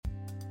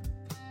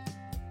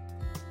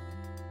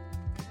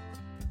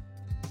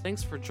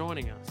Thanks for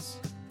joining us.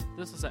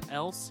 This is a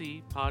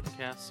LC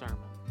podcast sermon.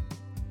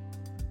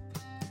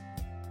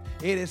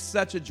 It is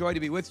such a joy to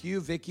be with you.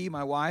 Vicki,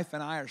 my wife,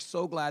 and I are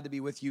so glad to be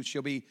with you.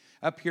 She'll be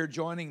up here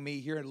joining me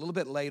here a little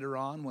bit later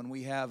on when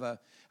we have a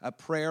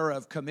prayer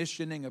of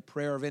commissioning, a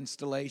prayer of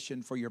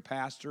installation for your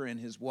pastor and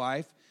his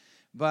wife.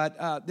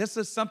 But this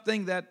is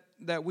something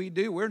that we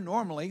do. We're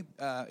normally,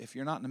 if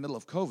you're not in the middle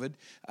of COVID,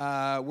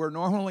 we're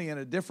normally in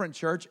a different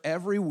church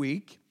every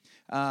week.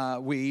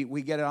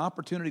 We get an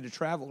opportunity to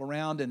travel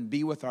around and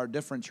be with our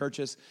different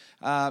churches.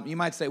 You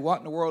might say, what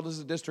in the world is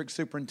a district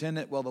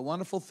superintendent? Well, the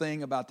wonderful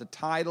thing about the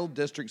title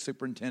district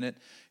superintendent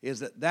is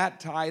that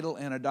title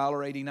and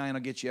 $1.89 will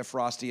get you a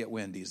Frosty at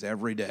Wendy's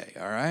every day,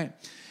 all right?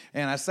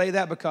 And I say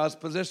that because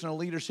positional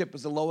leadership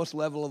is the lowest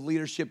level of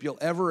leadership you'll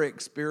ever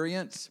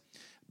experience.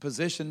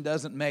 Position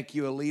doesn't make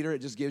you a leader. It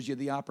just gives you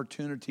the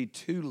opportunity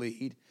to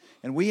lead.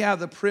 And we have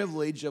the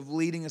privilege of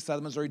leading the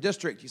Southern Missouri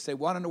District. You say,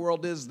 what in the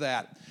world is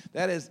that?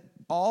 That is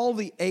all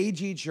the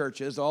AG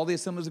churches, all the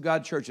Assemblies of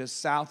God churches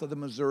south of the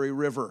Missouri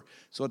River.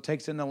 So it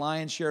takes in the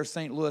lion's share of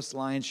St. Louis,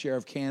 lion's share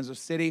of Kansas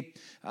City,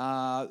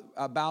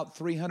 about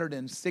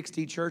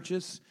 360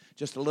 churches,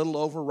 just a little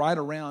over, right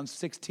around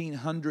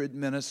 1,600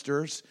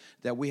 ministers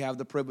that we have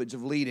the privilege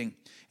of leading.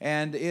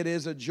 And it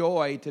is a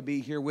joy to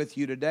be here with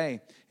you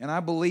today. And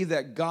I believe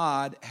that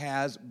God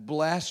has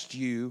blessed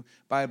you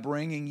by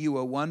bringing you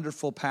a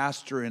wonderful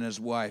pastor and his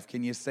wife.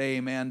 Can you say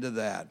amen to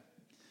that?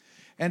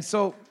 And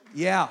so,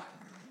 yeah.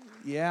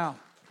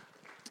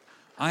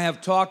 I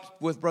have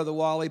talked with Brother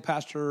Wally,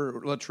 Pastor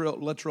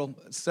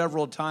Littrell,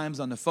 several times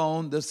on the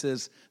phone. This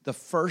is the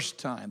first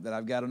time that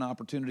I've got an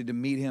opportunity to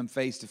meet him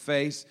face to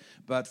face,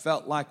 but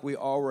felt like we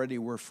already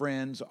were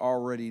friends,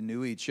 already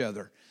knew each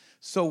other.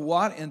 So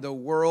what in the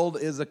world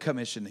is a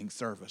commissioning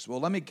service? Well,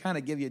 let me kind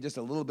of give you just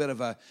a little bit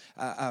of a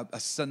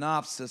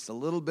synopsis, a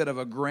little bit of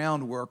a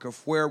groundwork of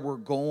where we're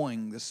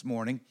going this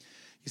morning.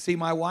 You see,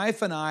 my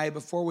wife and I,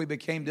 before we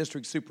became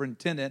district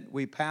superintendent,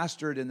 we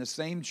pastored in the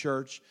same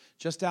church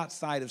just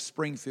outside of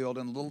Springfield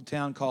in a little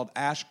town called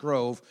Ash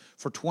Grove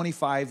for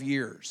 25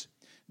 years.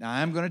 Now,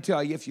 I'm going to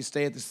tell you, if you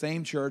stay at the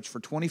same church for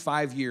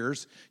 25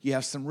 years, you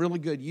have some really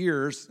good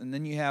years, and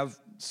then you have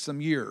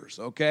some years,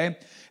 okay?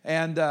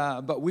 And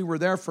but we were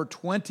there for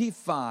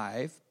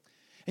 25.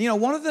 And, you know,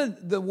 one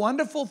of the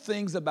wonderful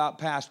things about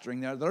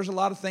pastoring, there's a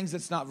lot of things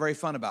that's not very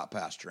fun about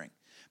pastoring.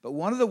 But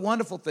one of the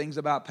wonderful things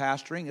about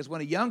pastoring is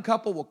when a young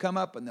couple will come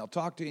up and they'll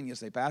talk to you and you'll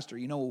say, Pastor,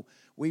 you know,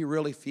 we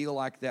really feel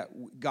like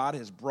that God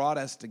has brought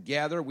us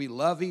together. We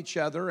love each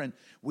other and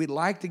we'd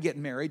like to get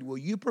married. Will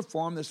you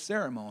perform the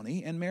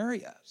ceremony and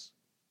marry us?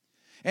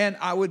 And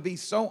I would be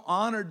so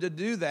honored to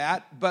do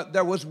that, but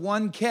there was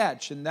one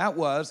catch, and that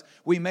was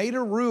we made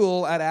a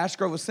rule at Ash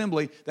Grove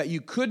Assembly that you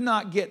could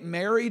not get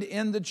married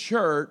in the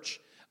church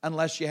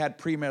unless you had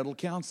premarital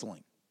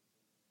counseling.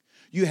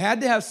 You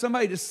had to have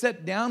somebody to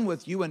sit down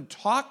with you and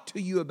talk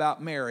to you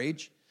about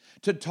marriage,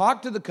 to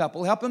talk to the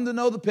couple, help them to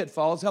know the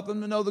pitfalls, help them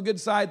to know the good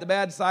side, the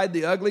bad side,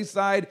 the ugly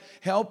side,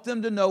 help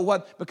them to know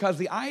what, because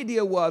the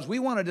idea was we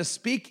wanted to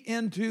speak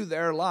into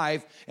their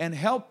life and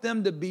help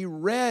them to be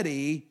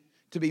ready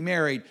to be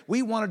married.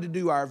 We wanted to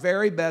do our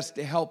very best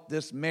to help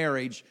this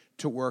marriage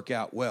to work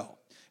out well.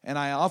 And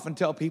I often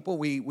tell people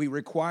we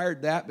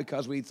required that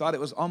because we thought it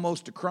was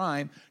almost a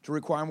crime to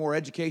require more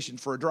education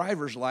for a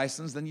driver's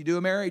license than you do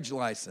a marriage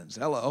license.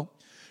 Hello.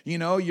 You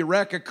know, you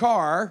wreck a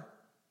car,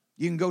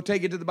 you can go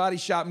take it to the body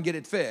shop and get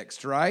it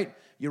fixed, right?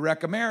 You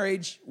wreck a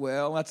marriage,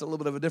 well, that's a little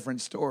bit of a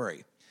different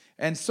story.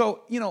 And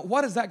so, you know,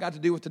 what has that got to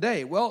do with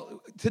today?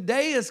 Well,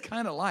 today is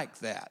kind of like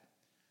that.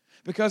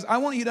 Because I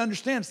want you to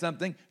understand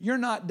something. You're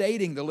not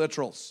dating the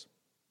Littrells.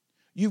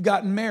 You've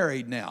gotten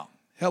married now.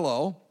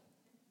 Hello.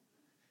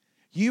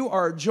 You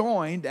are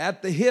joined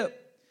at the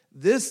hip.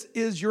 This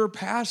is your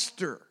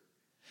pastor.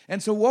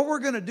 And so what we're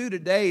going to do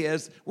today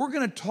is we're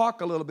going to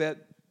talk a little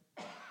bit,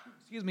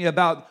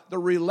 about the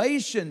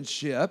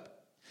relationship,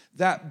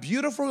 that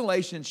beautiful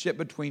relationship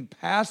between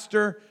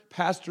pastor,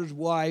 pastor's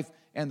wife,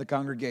 and the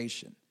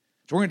congregation.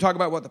 So we're going to talk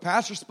about what the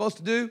pastor's supposed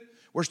to do.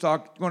 We're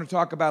going to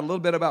talk about a little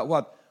bit about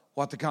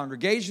what the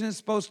congregation is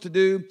supposed to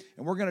do.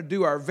 And we're going to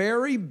do our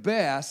very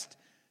best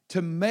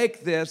to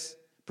make this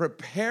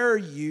prepare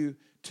you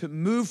to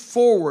move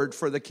forward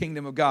for the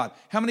kingdom of God.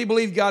 How many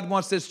believe God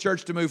wants this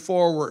church to move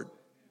forward?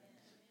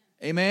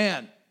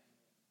 Amen.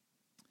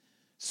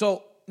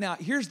 So now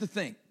here's the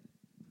thing.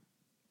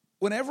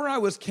 Whenever I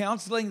was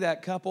counseling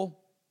that couple,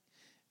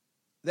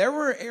 there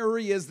were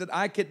areas that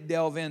I could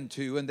delve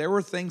into, and there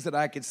were things that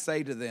I could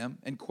say to them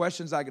and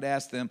questions I could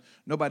ask them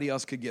nobody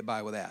else could get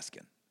by with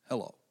asking.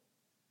 Hello.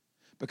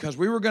 Because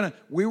we were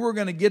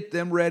gonna get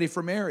them ready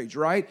for marriage,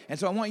 right? And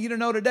so I want you to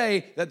know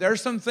today that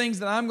there's some things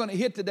that I'm going to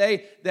hit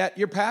today that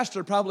your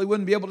pastor probably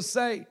wouldn't be able to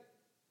say.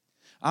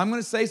 I'm going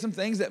to say some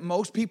things that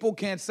most people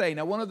can't say.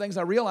 Now, one of the things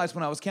I realized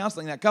when I was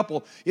counseling that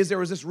couple is there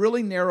was this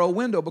really narrow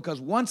window because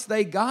once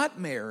they got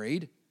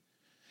married,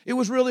 it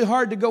was really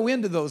hard to go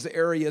into those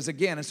areas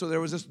again. And so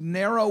there was this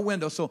narrow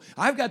window. So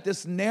I've got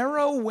this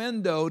narrow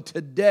window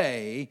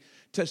today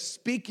to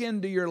speak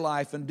into your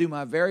life and do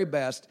my very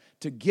best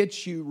to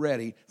get you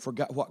ready for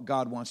what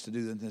God wants to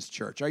do in this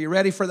church. Are you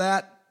ready for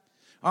that?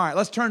 All right,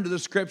 let's turn to the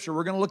scripture.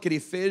 We're going to look at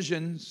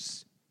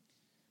Ephesians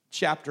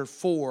chapter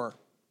 4.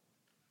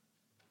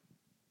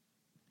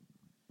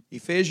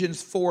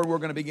 Ephesians 4, we're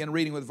going to begin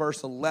reading with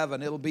verse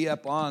 11. It'll be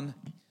up on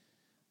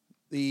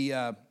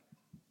the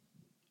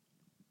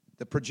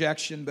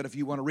projection, but if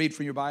you want to read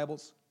from your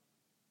Bibles.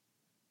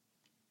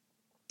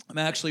 I'm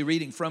actually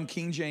reading from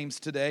King James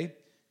today.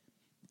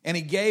 And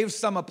he gave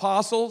some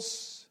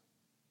apostles.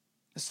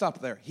 Let's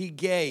stop there. He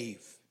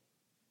gave.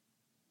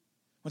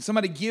 When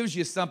somebody gives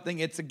you something,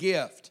 it's a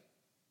gift.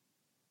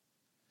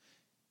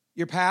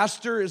 Your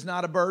pastor is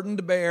not a burden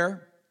to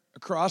bear, a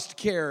cross to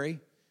carry.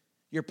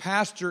 Your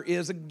pastor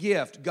is a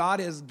gift. God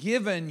has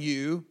given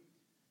you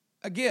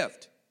a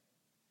gift.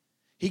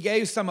 He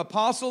gave some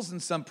apostles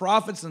and some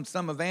prophets and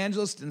some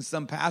evangelists and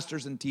some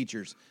pastors and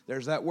teachers.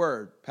 There's that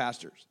word,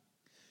 pastors.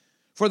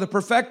 For the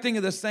perfecting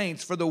of the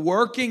saints, for the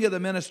working of the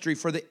ministry,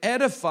 for the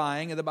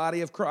edifying of the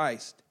body of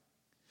Christ,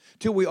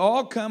 till we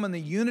all come in the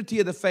unity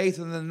of the faith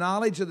and the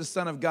knowledge of the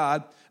Son of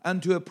God,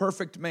 unto a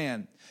perfect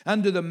man,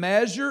 unto the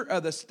measure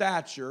of the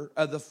stature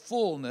of the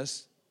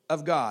fullness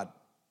of God,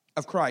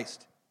 of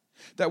Christ,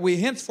 that we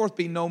henceforth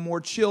be no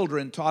more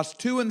children, tossed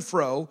to and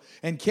fro,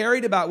 and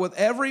carried about with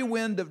every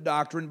wind of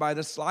doctrine by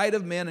the sleight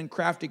of men and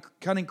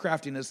cunning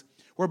craftiness,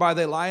 whereby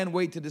they lie in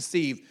wait to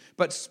deceive,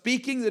 but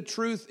speaking the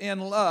truth in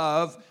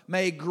love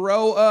may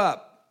grow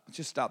up. Let's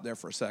just stop there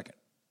for a second.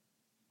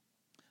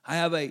 I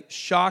have a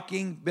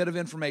shocking bit of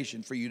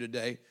information for you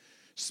today.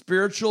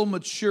 Spiritual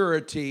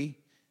maturity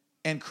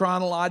and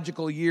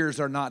chronological years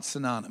are not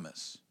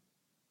synonymous.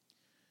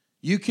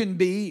 You can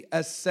be a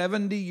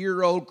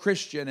 70-year-old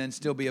Christian and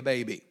still be a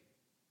baby.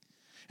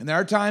 And there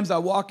are times I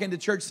walk into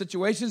church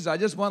situations, I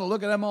just want to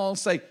look at them all and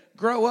say,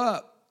 grow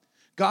up.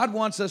 God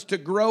wants us to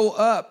grow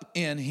up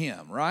in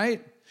Him,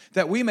 right?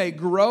 That we may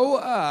grow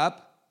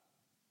up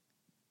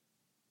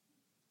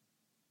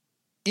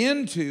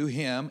into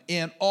Him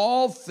in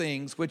all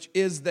things, which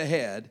is the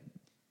head,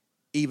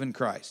 even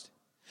Christ.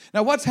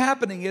 Now, what's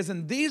happening is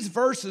in these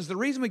verses, the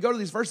reason we go to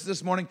these verses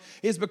this morning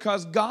is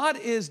because God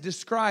is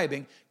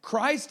describing,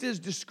 Christ is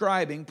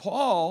describing,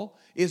 Paul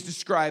is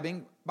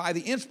describing by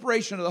the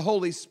inspiration of the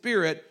Holy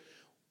Spirit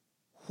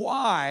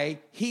why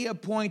he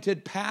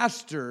appointed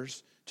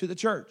pastors to the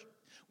church,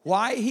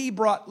 why he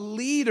brought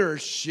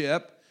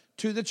leadership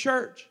to the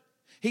church.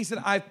 He said,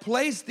 I've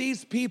placed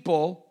these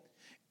people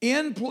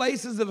in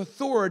places of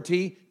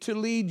authority to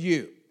lead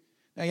you.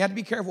 Now, you have to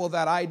be careful with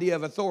that idea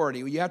of authority.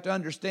 You have to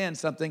understand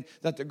something,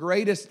 that the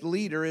greatest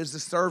leader is the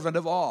servant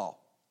of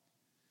all.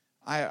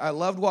 I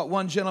loved what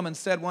one gentleman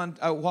said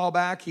a while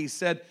back. He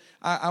said,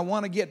 I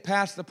want to get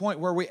past the point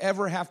where we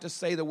ever have to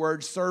say the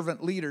word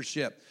servant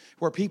leadership,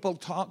 where people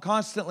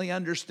constantly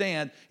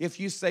understand if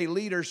you say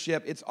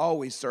leadership, it's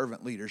always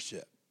servant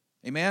leadership.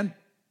 Amen?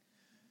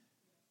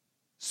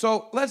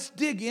 So let's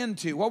dig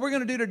into what we're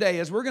going to do today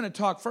is we're going to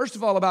talk, first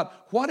of all, about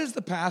what is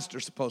the pastor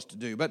supposed to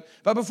do. But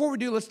before we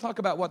do, let's talk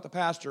about what the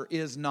pastor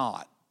is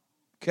not.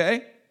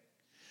 Okay?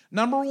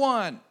 Number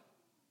one.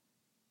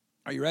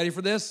 Are you ready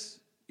for this?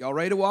 Y'all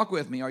ready to walk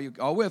with me? Are you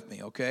all with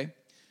me? Okay.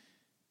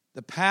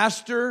 The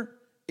pastor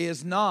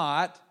is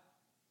not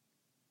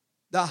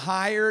the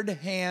hired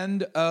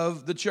hand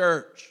of the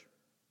church.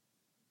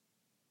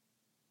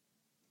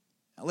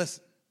 Now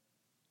listen,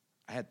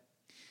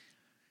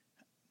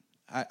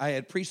 I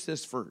had preached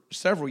this for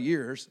several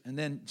years, and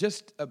then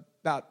just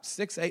about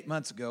 6-8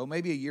 months ago,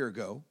 maybe a year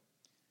ago,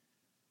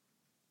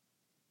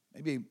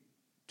 maybe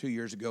 2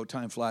 years ago,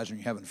 time flies when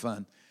you're having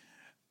fun,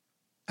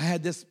 I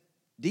had this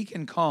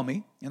deacon call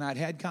me, and I'd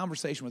had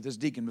conversation with this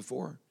deacon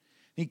before.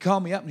 He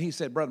called me up, and he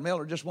said, Brother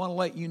Miller, just want to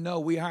let you know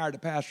we hired a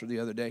pastor the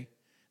other day.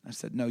 I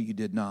said, no, you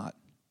did not.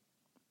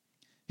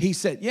 He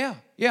said, yeah.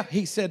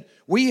 He said,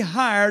 we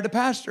hired a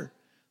pastor.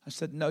 I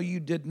said, no, you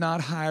did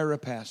not hire a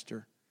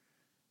pastor.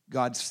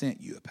 God sent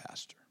you a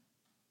pastor.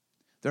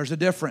 There's a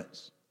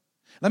difference.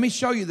 Let me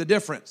show you the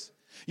difference.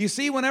 You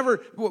see, one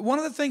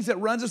of the things that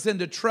runs us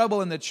into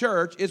trouble in the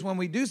church is when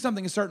we do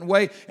something a certain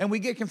way and we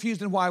get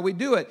confused in why we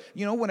do it.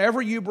 You know,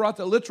 whenever you brought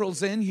the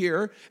Littrells in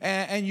here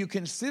and you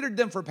considered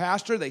them for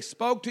pastor, they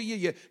spoke to you,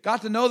 you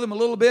got to know them a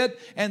little bit,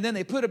 and then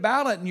they put a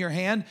ballot in your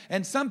hand,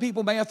 and some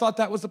people may have thought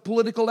that was a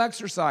political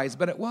exercise,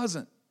 but it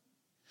wasn't.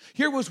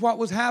 Here was what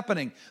was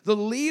happening. The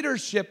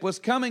leadership was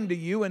coming to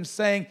you and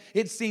saying,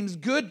 it seems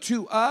good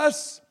to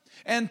us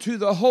and to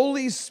the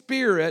Holy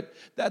Spirit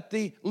that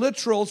the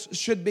Littrells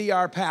should be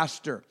our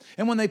pastor.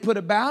 And when they put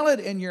a ballot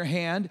in your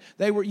hand,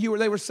 they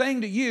were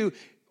saying to you,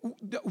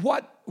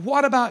 what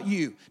about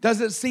you?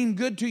 Does it seem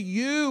good to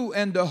you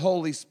and the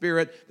Holy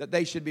Spirit that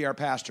they should be our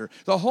pastor?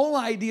 The whole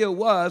idea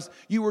was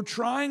you were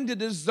trying to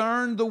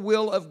discern the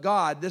will of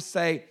God to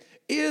say,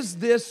 is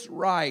this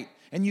right?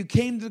 And you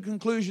came to the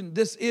conclusion,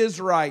 this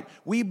is right.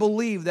 We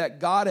believe that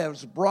God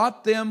has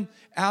brought them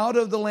out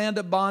of the land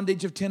of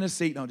bondage of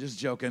Tennessee. No, just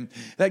joking.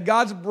 That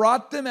God's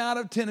brought them out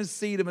of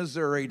Tennessee to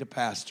Missouri to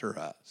pastor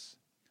us.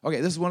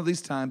 Okay, this is one of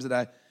these times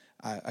that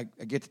I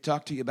get to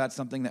talk to you about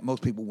something that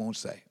most people won't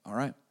say, all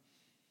right?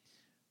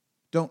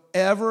 Don't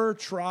ever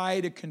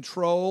try to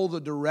control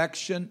the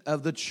direction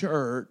of the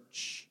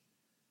church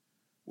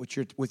with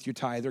your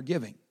tithe or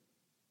giving.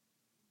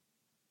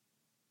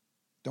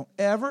 Don't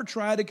ever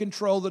try to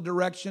control the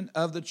direction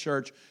of the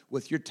church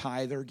with your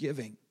tithe or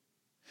giving.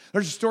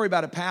 There's a story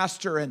about a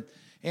pastor, and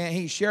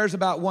he shares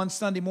about one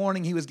Sunday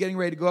morning he was getting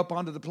ready to go up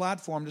onto the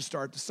platform to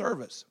start the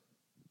service.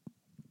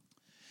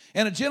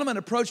 And a gentleman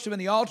approached him in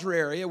the altar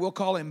area. We'll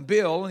call him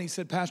Bill. And he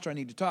said, Pastor, I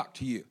need to talk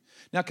to you.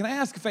 Now, can I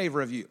ask a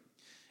favor of you?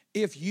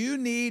 If you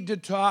need to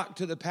talk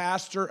to the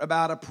pastor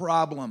about a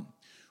problem,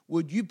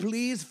 would you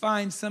please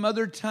find some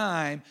other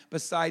time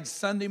besides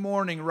Sunday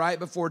morning right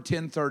before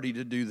 10:30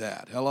 to do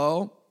that?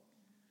 Hello?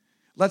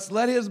 Let's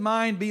let his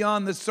mind be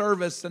on the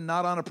service and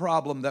not on a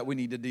problem that we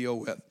need to deal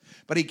with.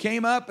 But he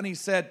came up and he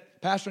said,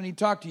 Pastor, I need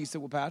to talk to you. He said,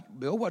 well, Pastor,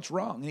 Bill, what's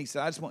wrong? And he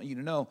said, I just want you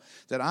to know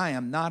that I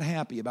am not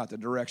happy about the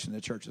direction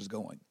the church is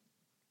going.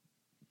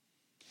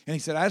 And he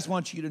said, I just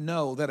want you to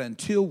know that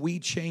until we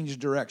change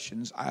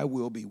directions, I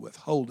will be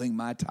withholding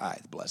my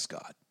tithe, bless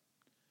God.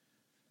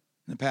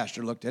 And the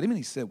pastor looked at him and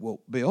he said,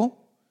 well, Bill,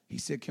 he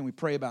said, can we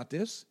pray about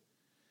this?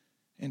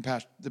 And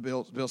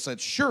Bill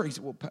said, sure. He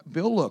said, well,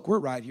 Bill, look, we're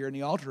right here in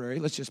the altar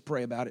area. Let's just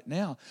pray about it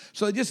now.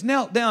 So they just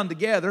knelt down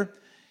together.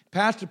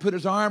 Pastor put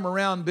his arm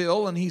around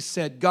Bill and he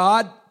said,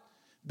 God,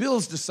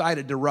 Bill's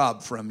decided to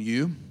rob from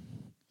you.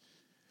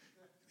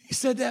 He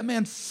said that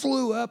man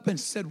flew up and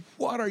said,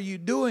 what are you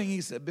doing?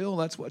 He said, Bill,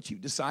 that's what you've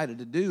decided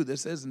to do.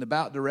 This isn't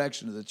about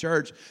direction of the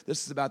church.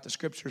 This is about the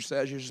scripture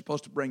says you're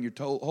supposed to bring your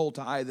whole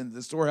tithe into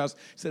the storehouse.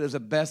 He said it was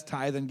the best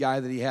tithing guy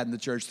that he had in the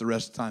church the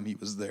rest of the time he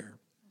was there.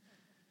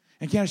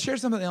 And can I share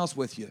something else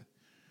with you?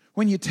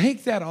 When you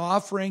take that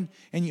offering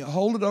and you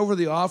hold it over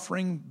the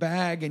offering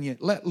bag and you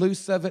let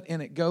loose of it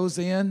and it goes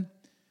in,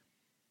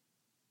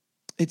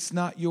 it's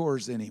not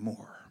yours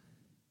anymore.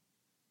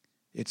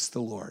 It's the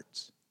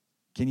Lord's.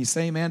 Can you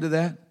say amen to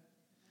that?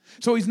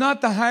 So he's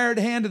not the hired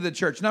hand of the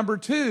church. Number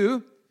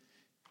two,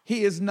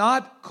 he is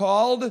not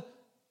called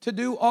to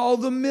do all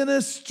the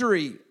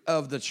ministry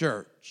of the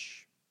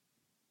church.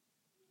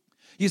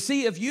 You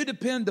see, if you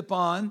depend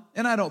upon,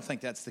 and I don't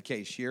think that's the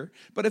case here,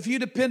 but if you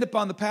depend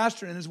upon the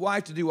pastor and his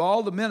wife to do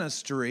all the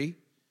ministry,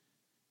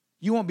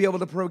 you won't be able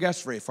to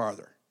progress very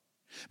farther.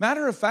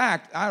 Matter of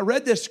fact, I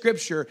read this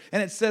scripture,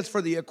 and it says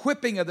for the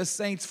equipping of the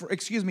saints,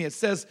 it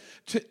says,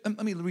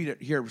 let me read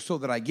it here so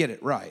that I get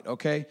it right,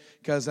 okay?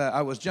 Because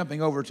I was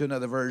jumping over to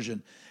another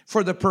version.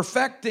 For the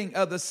perfecting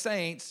of the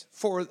saints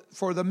for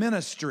the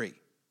ministry.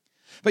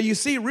 But you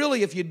see,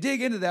 really, if you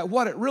dig into that,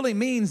 what it really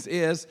means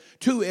is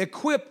to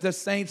equip the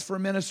saints for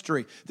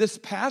ministry. This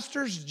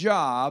pastor's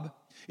job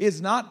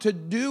is not to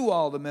do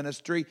all the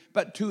ministry,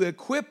 but to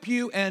equip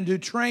you and to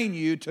train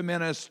you to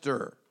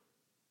minister.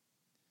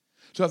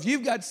 So if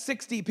you've got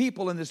 60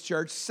 people in this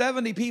church,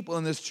 70 people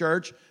in this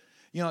church,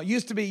 you know, it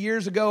used to be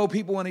years ago,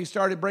 people, when he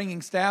started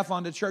bringing staff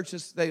onto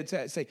churches, they would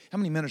say, how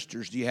many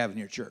ministers do you have in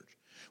your church?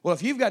 Well,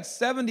 if you've got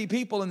 70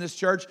 people in this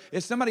church,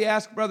 if somebody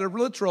asked Brother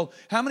Littrell,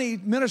 how many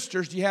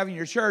ministers do you have in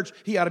your church?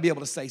 He ought to be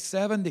able to say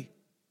 70.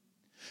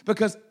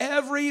 Because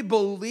every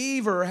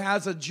believer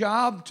has a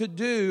job to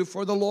do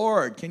for the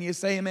Lord. Can you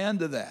say amen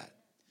to that?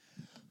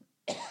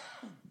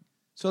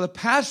 So the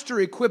pastor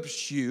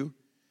equips you,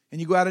 and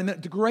you go out and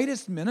the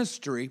greatest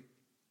ministry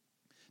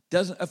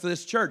for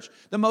this church,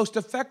 the most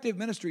effective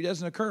ministry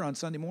doesn't occur on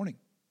Sunday morning.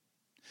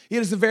 It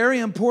is a very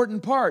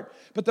important part,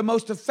 but the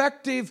most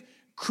effective,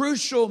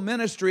 crucial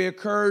ministry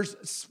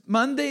occurs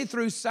Monday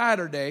through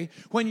Saturday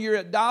when you're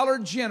at Dollar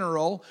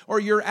General or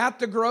you're at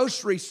the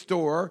grocery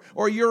store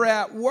or you're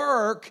at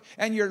work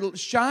and you're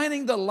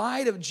shining the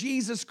light of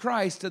Jesus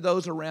Christ to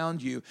those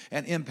around you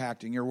and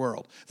impacting your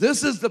world.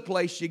 This is the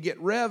place you get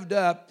revved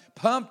up,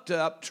 pumped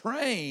up,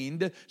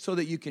 trained so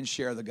that you can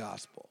share the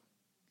gospel.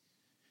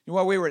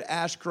 While we were at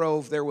Ash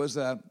Grove, there was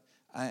and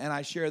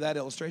I share that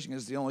illustration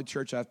because it's the only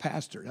church I've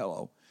pastored.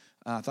 Hello.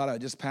 I thought I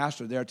would just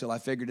pastor there until I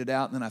figured it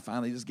out, and then I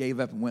finally just gave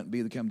up and went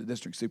and become the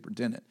district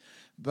superintendent.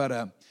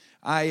 But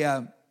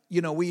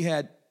we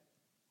had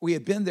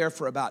been there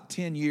for about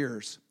 10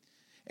 years,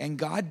 and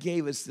God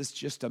gave us this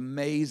just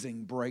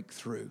amazing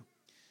breakthrough.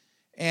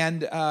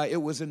 And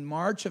it was in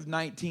March of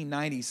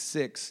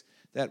 1996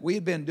 that we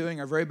had been doing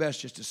our very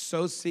best just to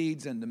sow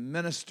seeds and to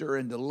minister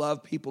and to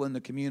love people in the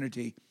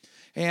community.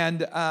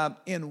 And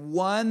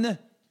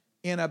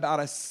in about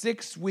a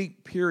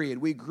 6-week period,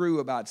 we grew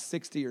about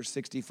 60 or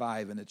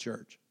 65 in the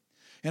church.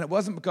 And it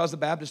wasn't because the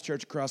Baptist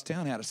church across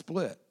town had a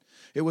split.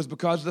 It was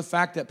because of the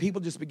fact that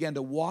people just began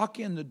to walk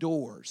in the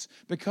doors.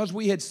 Because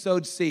we had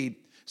sown seed,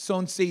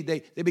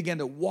 they began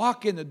to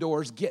walk in the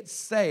doors, get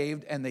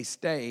saved, and they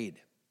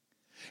stayed.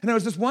 And there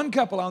was this one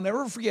couple, I'll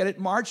never forget it,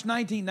 March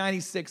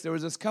 1996, there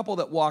was this couple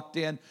that walked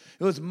in.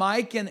 It was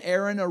Mike and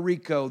Aaron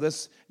Arico,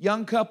 this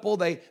young couple.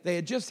 They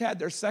had just had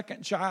their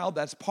second child.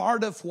 That's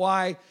part of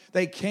why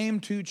they came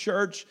to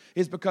church,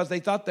 is because they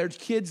thought their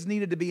kids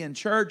needed to be in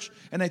church,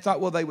 and they thought,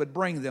 well, they would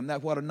bring them.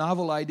 What a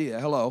novel idea.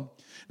 Hello.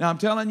 Now, I'm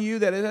telling you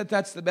that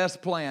that's the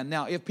best plan.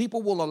 Now, if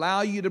people will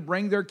allow you to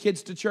bring their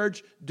kids to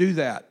church, do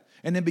that.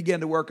 and then began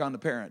to work on the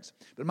parents.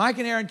 But Mike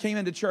and Aaron came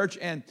into church,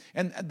 and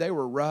they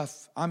were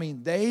rough. I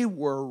mean, they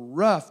were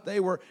rough. They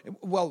were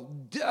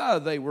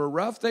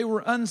rough. They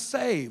were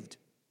unsaved.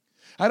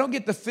 I don't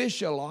get to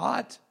fish a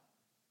lot.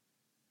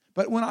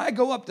 But when I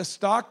go up to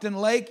Stockton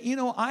Lake,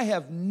 I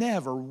have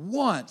never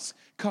once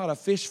caught a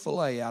fish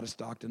fillet out of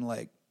Stockton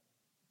Lake.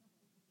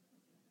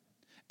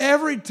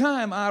 Every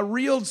time I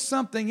reeled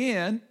something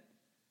in,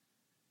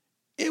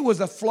 it was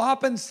a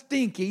flopping,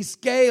 stinky,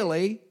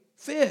 scaly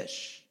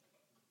fish.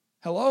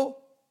 Hello?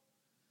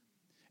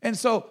 And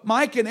so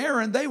Mike and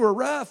Aaron, they were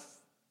rough.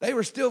 They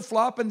were still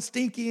flopping,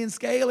 stinky, and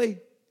scaly.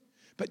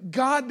 But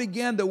God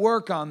began to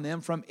work on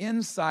them from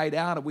inside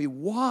out. And we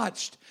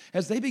watched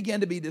as they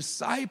began to be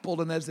discipled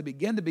and as they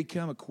began to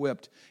become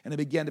equipped and they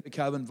began to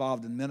become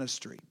involved in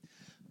ministry.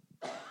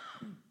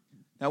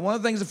 Now, one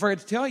of the things I forgot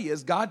to tell you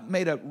is God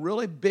made a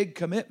really big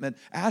commitment,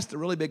 asked a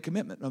really big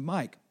commitment of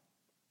Mike.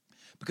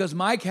 Because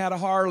Mike had a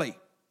Harley.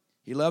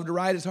 He loved to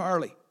ride his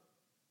Harley.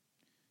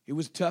 He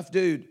was a tough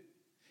dude.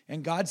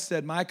 And God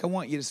said, Mike, I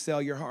want you to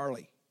sell your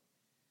Harley.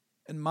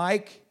 And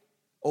Mike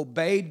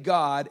obeyed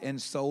God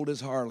and sold his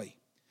Harley.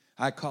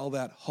 I call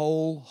that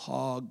whole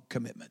hog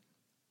commitment.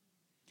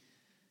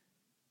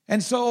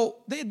 And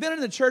so they had been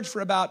in the church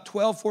for about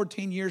 12,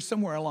 14 years,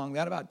 somewhere along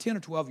that, about 10 or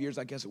 12 years,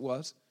 I guess it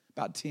was,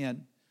 about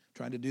 10.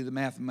 Trying to do the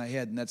math in my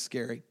head, and that's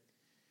scary.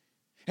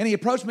 And he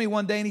approached me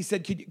one day, and he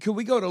said, could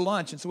we go to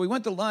lunch? And so we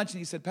went to lunch, and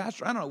he said,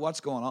 Pastor, I don't know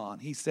what's going on.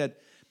 He said,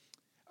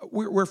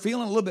 we're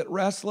feeling a little bit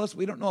restless.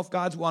 We don't know if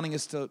God's wanting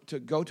us to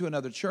go to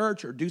another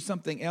church or do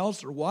something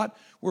else or what.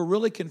 We're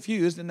really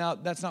confused, and now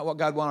that's not what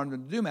God wanted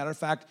him to do. Matter of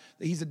fact,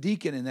 he's a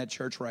deacon in that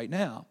church right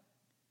now.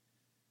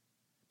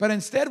 But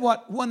instead,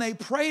 when they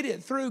prayed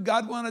it through,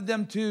 God wanted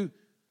them to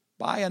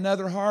buy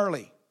another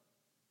Harley.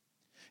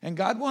 And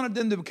God wanted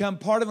them to become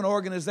part of an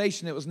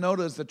organization that was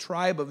known as the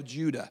Tribe of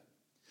Judah.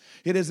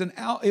 It is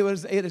not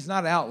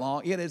an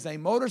outlaw. It is a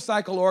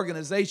motorcycle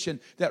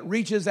organization that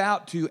reaches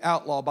out to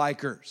outlaw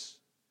bikers,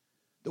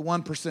 the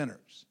one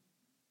percenters.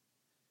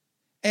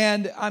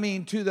 And I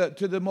mean to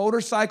the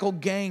motorcycle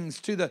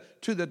gangs, to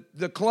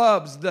the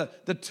clubs,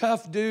 the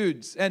tough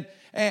dudes. And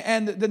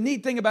the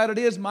neat thing about it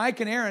is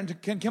Mike and Aaron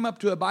can come up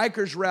to a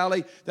bikers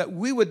rally that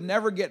we would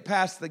never get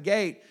past the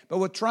gate. But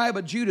with Tribe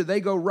of Judah,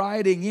 they go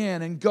riding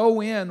in and go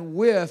in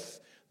with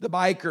the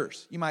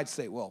bikers. You might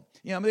say, well,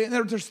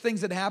 there's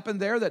things that happen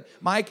there that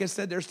Mike has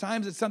said there's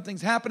times that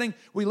something's happening.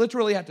 We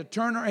literally have to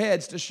turn our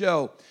heads to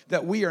show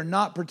that we are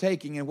not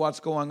partaking in what's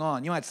going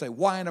on. You might say,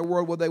 why in the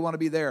world would they want to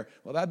be there?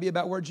 Well, that'd be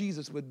about where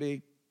Jesus would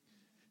be.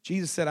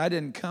 Jesus said, I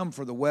didn't come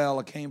for the well,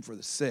 I came for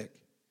the sick.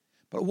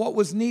 But what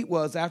was neat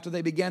was after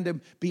they began to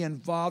be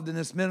involved in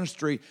this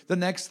ministry, the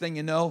next thing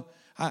you know,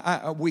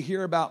 we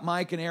hear about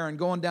Mike and Aaron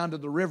going down to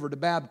the river to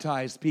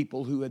baptize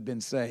people who had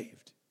been saved.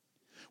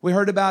 We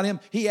heard about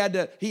him. He had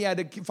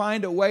to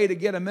find a way to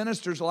get a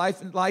minister's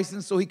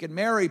license so he could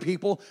marry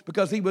people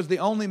because he was the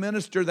only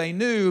minister they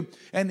knew.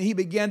 And he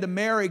began to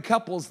marry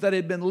couples that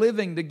had been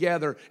living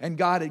together and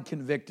God had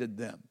convicted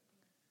them.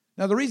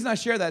 Now, the reason I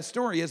share that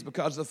story is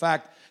because of the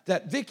fact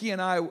that Vicki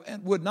and I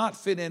would not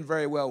fit in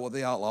very well with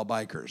the outlaw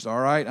bikers, all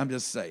right? I'm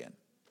just saying.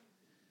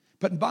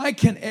 But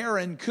Mike and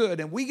Aaron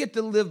could, and we get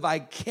to live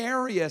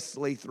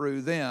vicariously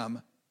through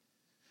them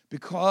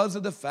because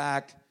of the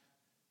fact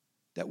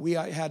that we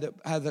had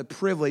the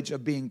privilege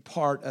of being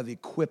part of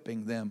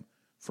equipping them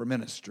for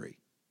ministry.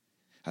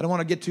 I don't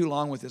want to get too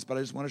long with this, but I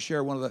just want to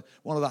share one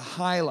of the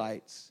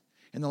highlights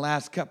in the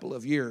last couple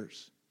of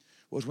years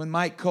was when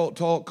Mike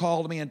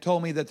called me and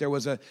told me that there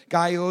was a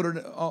guy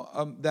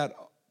that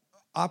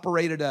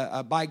operated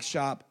a bike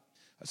shop,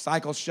 a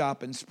cycle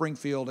shop in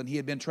Springfield, and he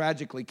had been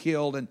tragically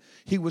killed, and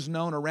he was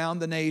known around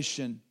the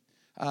nation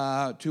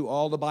to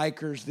all the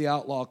bikers, the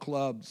outlaw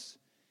clubs,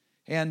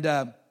 and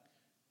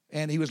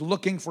he was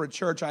looking for a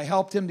church. I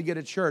helped him to get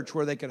a church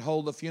where they could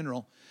hold the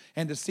funeral.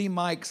 And to see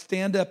Mike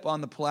stand up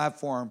on the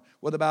platform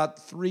with about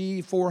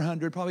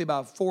 400, probably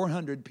about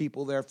 400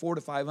 people there, 400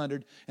 to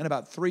 500, and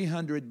about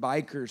 300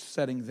 bikers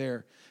sitting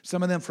there.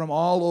 Some of them from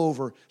all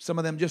over, some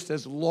of them just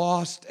as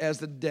lost as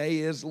the day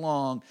is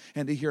long.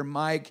 And to hear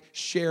Mike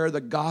share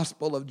the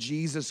gospel of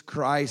Jesus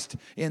Christ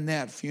in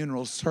that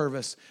funeral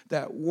service,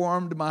 that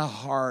warmed my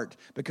heart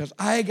because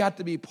I got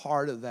to be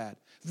part of that.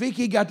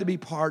 Vicki got to be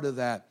part of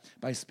that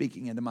by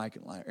speaking into Mike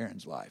and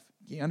Aaron's life.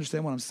 You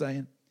understand what I'm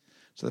saying?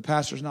 So the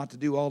pastor's not to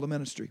do all the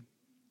ministry.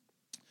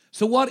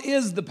 So what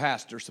is the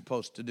pastor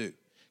supposed to do?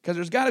 Because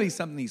there's got to be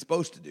something he's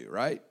supposed to do,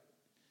 right?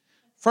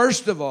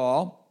 First of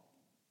all,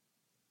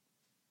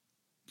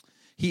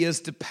 he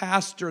is to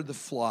pastor the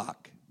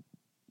flock.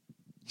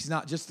 He's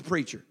not just the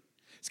preacher.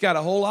 He's got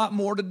a whole lot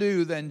more to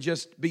do than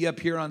just be up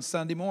here on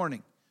Sunday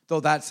morning,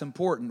 though that's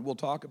important. We'll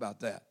talk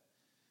about that.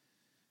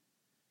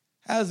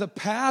 As a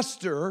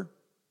pastor,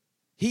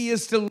 he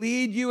is to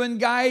lead you and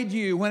guide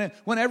you.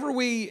 Whenever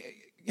we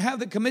have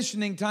the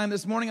commissioning time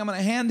this morning, I'm going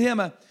to hand him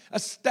a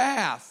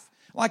staff,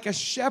 like a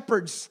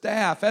shepherd's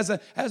staff. As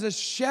a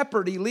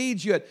shepherd, he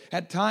leads you.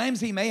 At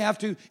times, he may have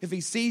to, if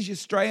he sees you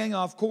straying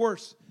off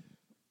course,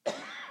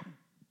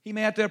 He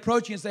may have to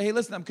approach you and say, hey,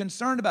 listen, I'm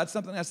concerned about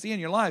something I see in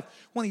your life.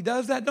 When he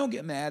does that, don't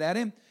get mad at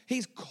him.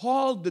 He's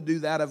called to do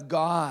that of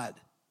God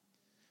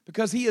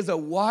because he is a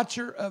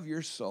watcher of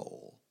your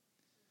soul.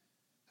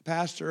 The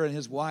pastor and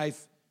his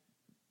wife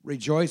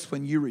rejoice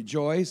when you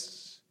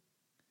rejoice,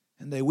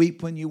 and they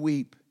weep when you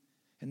weep.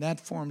 And that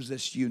forms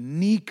this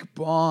unique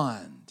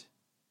bond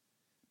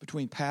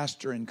between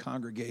pastor and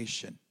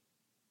congregation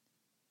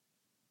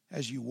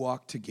as you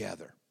walk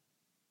together.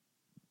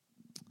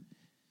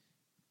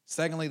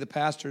 Secondly, the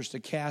pastor is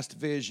to cast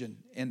vision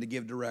and to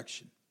give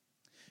direction.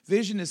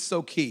 Vision is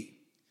so key.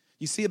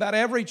 You see, about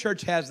every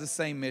church has the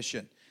same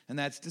mission, and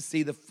that's to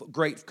see the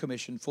Great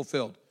Commission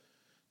fulfilled,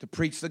 to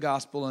preach the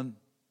gospel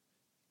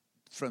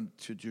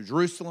to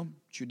Jerusalem,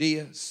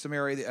 Judea,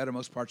 Samaria, the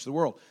uttermost parts of the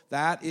world.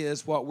 That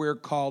is what we're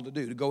called to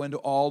do, to go into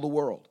all the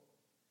world.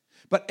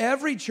 But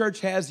every church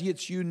has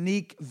its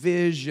unique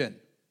vision.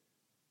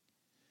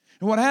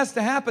 And what has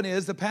to happen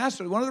is the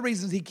pastor, one of the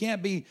reasons he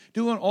can't be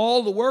doing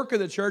all the work of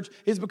the church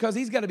is because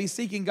he's got to be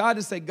seeking God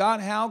to say, God,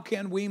 how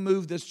can we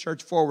move this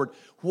church forward?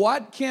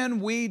 What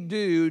can we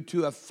do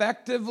to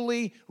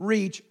effectively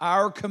reach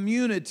our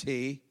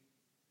community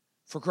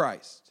for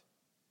Christ?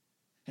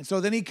 And so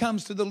then he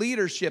comes to the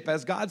leadership.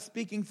 As God's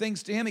speaking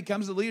things to him, he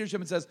comes to the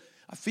leadership and says,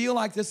 I feel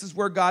like this is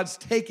where God's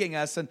taking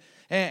us.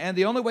 And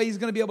the only way he's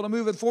going to be able to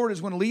move it forward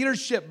is when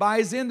leadership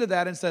buys into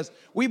that and says,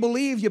 we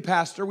believe you,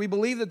 pastor. We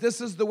believe that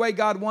this is the way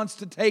God wants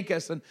to take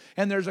us.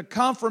 And there's a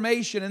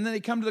confirmation. And then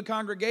they come to the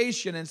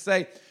congregation and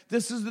say,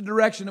 this is the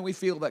direction that we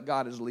feel that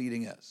God is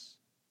leading us.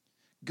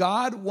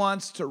 God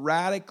wants to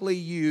radically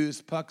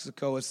use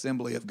Puxico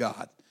Assembly of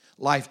God,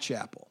 Life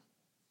Chapel.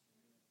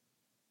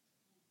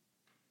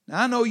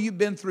 Now, I know you've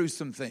been through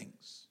some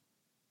things.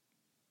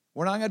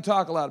 We're not going to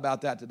talk a lot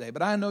about that today,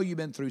 but I know you've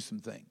been through some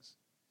things.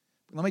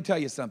 Let me tell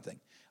you something.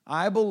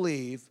 I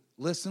believe,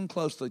 listen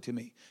closely to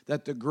me,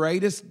 that the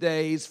greatest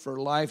days for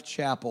Life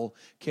Chapel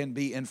can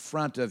be in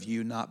front of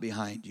you, not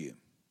behind you.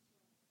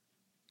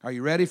 Are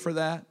you ready for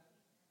that?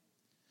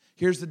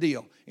 Here's the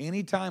deal.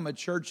 Anytime a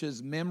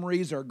church's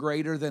memories are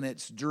greater than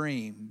its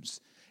dreams,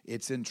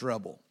 it's in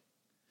trouble.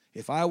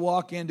 If I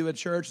walk into a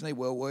church and they,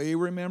 well, we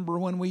remember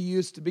when we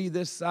used to be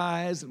this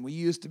size and we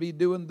used to be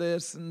doing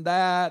this and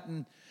that,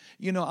 and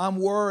I'm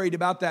worried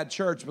about that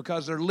church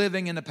because they're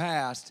living in the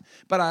past.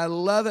 But I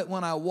love it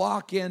when I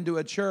walk into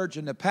a church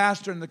and the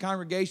pastor and the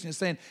congregation is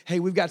saying, hey,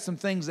 we've got some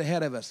things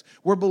ahead of us.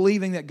 We're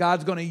believing that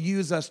God's going to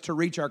use us to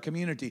reach our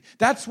community.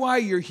 That's why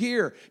you're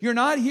here. You're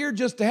not here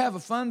just to have a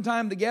fun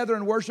time together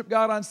and worship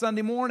God on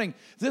Sunday morning.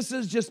 This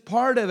is just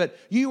part of it.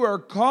 You are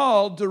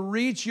called to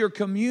reach your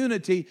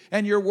community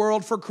and your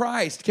world for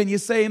Christ. Can you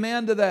say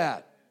amen to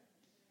that?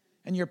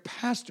 And your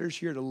pastor's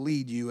here to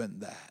lead you in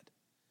that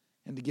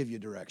and to give you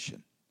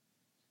direction.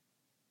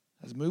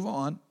 Let's move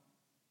on.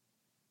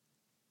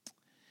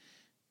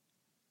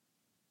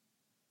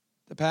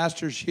 The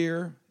pastor's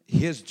here.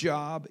 His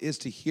job is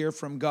to hear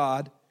from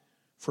God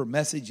for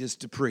messages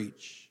to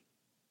preach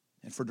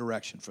and for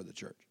direction for the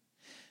church.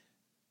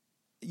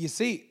 You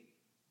see,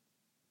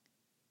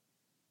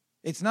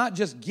 it's not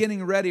just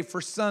getting ready for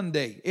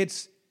Sunday.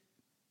 It's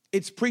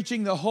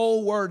preaching the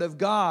whole Word of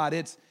God.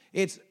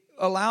 It's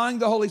allowing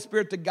the Holy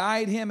Spirit to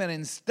guide him and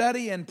in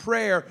study and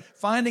prayer,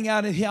 finding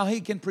out how he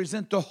can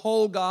present the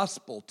whole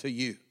gospel to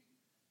you.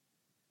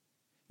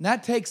 And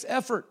that takes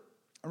effort.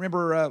 I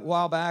remember a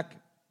while back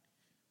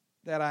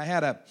that I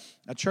had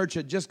a church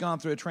had just gone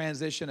through a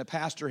transition. A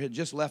pastor had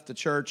just left the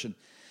church, and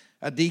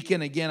a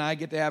deacon, again, I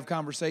get to have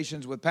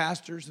conversations with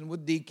pastors and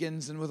with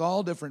deacons and with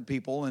all different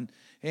people.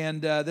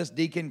 And this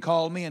deacon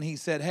called me and he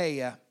said,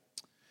 hey,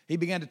 he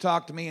began to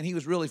talk to me, and he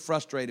was really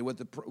frustrated with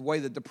the way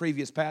that the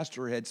previous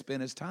pastor had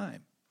spent his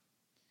time.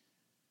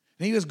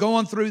 And he was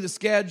going through the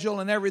schedule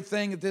and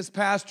everything that this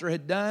pastor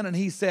had done, and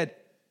he said,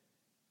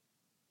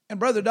 and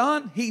Brother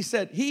Don, he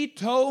said, he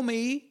told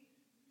me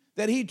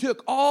that he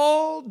took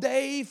all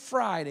day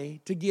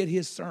Friday to get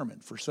his sermon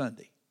for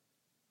Sunday.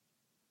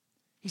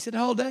 He said,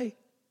 all day.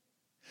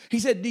 He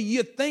said, do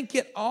you think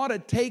it ought to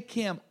take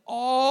him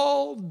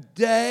all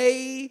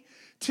day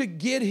to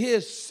get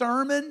his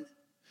sermon?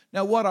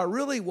 Now, what I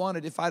really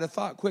wanted, if I'd have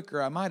thought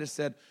quicker, I might have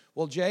said,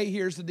 well, Jay,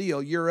 here's the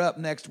deal. You're up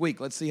next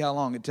week. Let's see how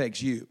long it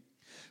takes you.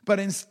 But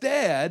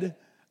instead,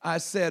 I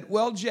said,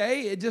 well,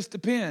 Jay, it just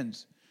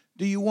depends.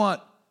 Do you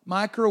want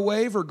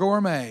microwave or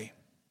gourmet?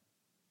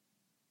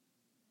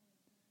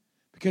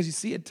 Because you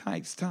see, it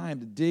takes time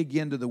to dig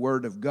into the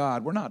Word of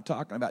God. We're not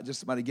talking about just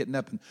somebody getting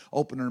up and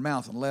opening her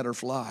mouth and let her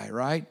fly,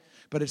 right?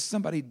 But it's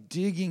somebody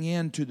digging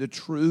into the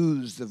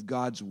truths of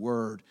God's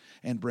Word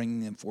and bringing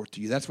them forth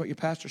to you. That's what your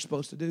pastor's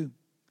supposed to do.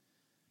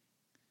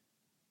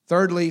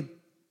 Thirdly,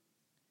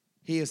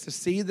 he is to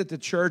see that the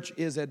church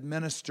is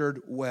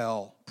administered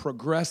well.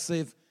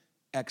 Progressive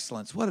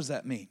excellence. What does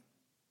that mean?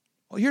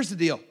 Well, here's the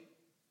deal.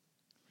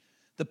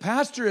 The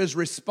pastor is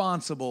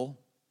responsible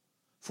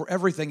for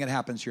everything that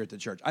happens here at the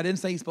church. I didn't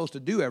say he's supposed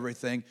to do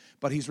everything,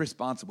 but he's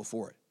responsible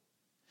for it.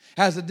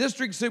 As a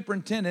district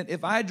superintendent,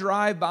 if I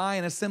drive by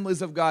an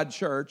Assemblies of God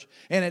church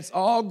and it's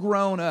all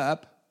grown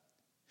up,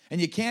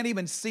 and you can't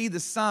even see the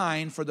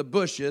sign for the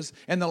bushes,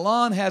 and the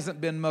lawn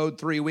hasn't been mowed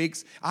 3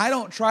 weeks, I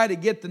don't try to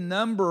get the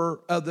number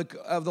of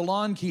the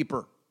lawn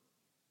keeper.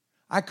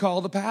 I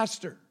call the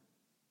pastor.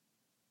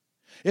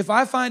 If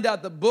I find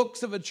out the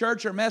books of a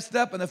church are messed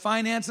up and the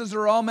finances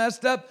are all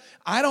messed up,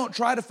 I don't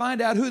try to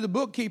find out who the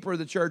bookkeeper of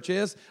the church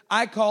is.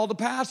 I call the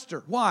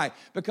pastor. Why?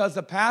 Because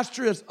the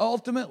pastor is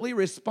ultimately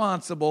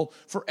responsible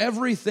for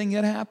everything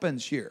that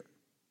happens here.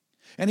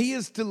 And he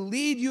is to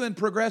lead you in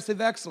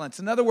progressive excellence.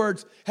 In other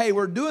words, hey,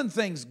 we're doing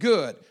things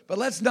good, but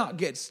let's not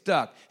get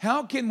stuck.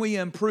 How can we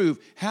improve?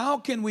 How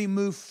can we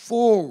move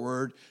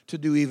forward to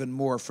do even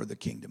more for the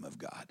kingdom of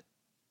God?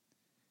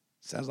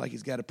 Sounds like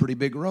he's got a pretty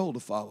big role to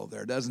follow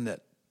there, doesn't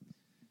it?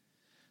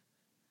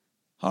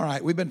 All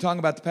right, we've been talking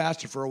about the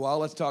pastor for a while.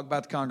 Let's talk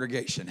about the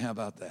congregation. How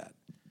about that?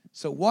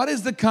 So what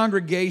is the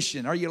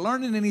congregation? Are you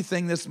learning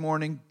anything this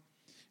morning?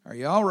 Are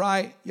you all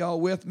right?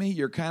 Y'all with me?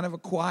 You're kind of a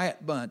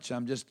quiet bunch.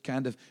 I'm just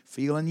kind of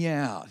feeling you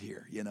out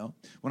here, you know.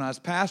 When I was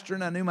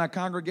pastoring, I knew my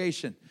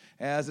congregation.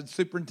 As a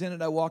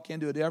superintendent, I walk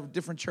into a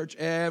different church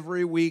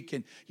every week,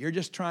 and you're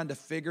just trying to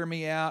figure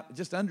me out.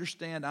 Just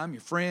understand I'm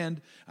your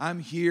friend. I'm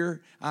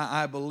here.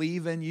 I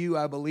believe in you.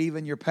 I believe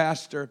in your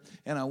pastor,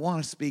 and I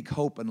want to speak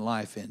hope and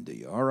life into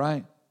you, all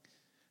right?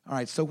 All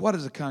right, so what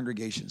is a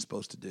congregation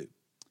supposed to do?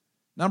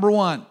 Number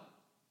one,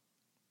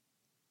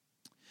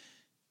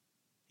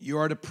 you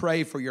are to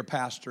pray for your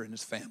pastor and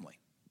his family.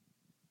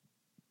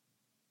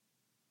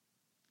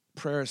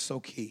 Prayer is so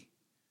key,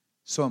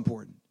 so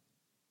important.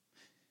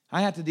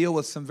 I had to deal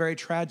with some very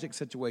tragic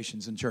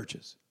situations in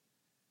churches.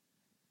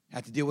 I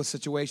had to deal with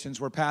situations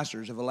where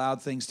pastors have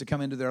allowed things to come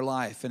into their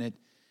life, and it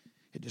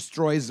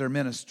destroys their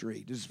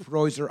ministry,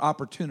 destroys their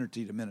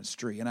opportunity to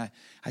ministry. And I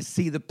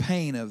see the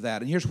pain of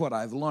that. And here's what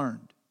I've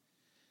learned.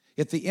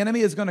 If the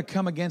enemy is going to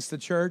come against the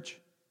church,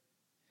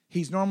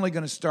 he's normally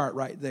going to start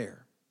right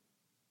there.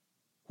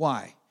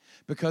 Why?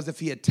 Because if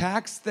he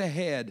attacks the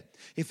head,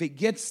 if he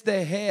gets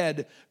the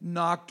head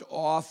knocked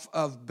off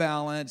of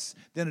balance,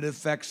 then it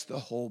affects the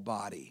whole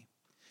body.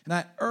 And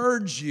I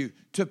urge you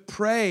to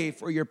pray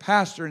for your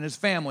pastor and his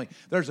family.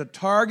 There's a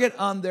target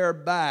on their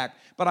back,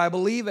 but I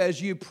believe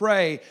as you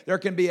pray, there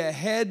can be a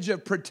hedge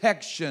of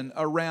protection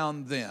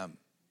around them.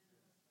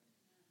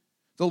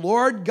 The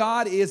Lord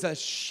God is a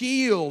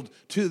shield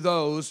to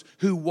those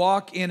who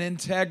walk in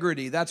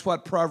integrity. That's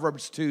what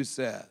Proverbs 2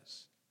 says.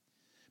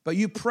 But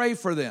you pray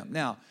for them.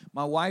 Now,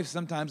 my wife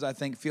sometimes I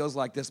think feels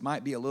like this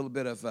might be a little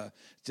bit of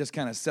just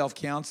kind of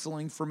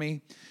self-counseling for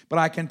me. But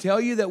I can tell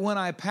you that when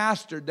I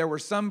pastored, there were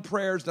some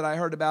prayers that I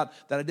heard about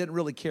that I didn't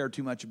really care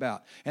too much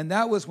about. And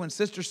that was when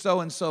Sister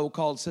So-and-so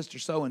called Sister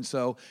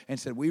So-and-so and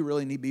said, we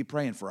really need to be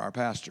praying for our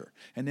pastor.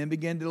 And then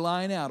began to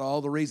line out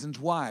all the reasons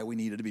why we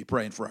needed to be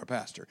praying for our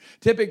pastor.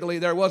 Typically,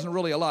 there wasn't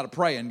really a lot of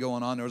praying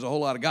going on. There was a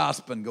whole lot of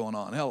gossiping going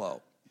on.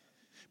 Hello.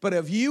 But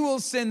if you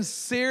will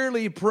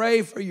sincerely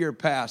pray for your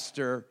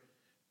pastor,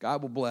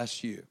 God will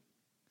bless you.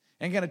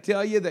 And going to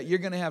tell you that you're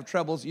going to have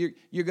troubles.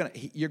 You're going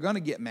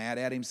to get mad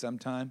at him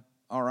sometime.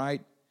 All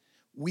right.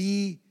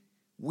 We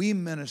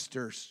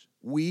ministers,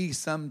 we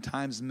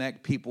sometimes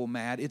make people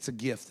mad. It's a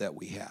gift that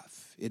we have.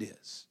 It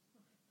is.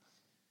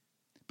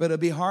 But it'll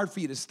be hard for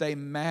you to stay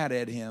mad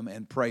at him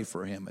and pray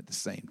for him at the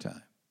same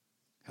time.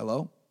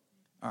 Hello?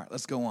 All right,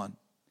 let's go on.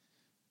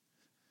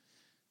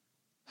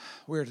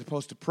 We're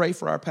supposed to pray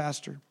for our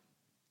pastor.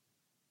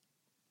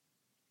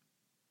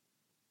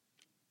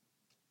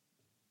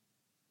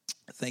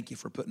 Thank you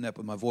for putting up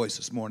with my voice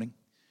this morning.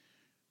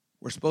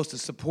 We're supposed to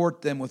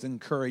support them with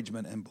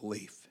encouragement and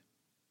belief.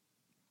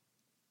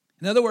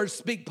 In other words,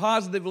 speak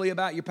positively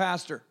about your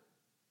pastor.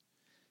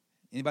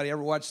 Anybody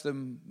ever watch the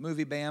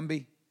movie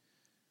Bambi?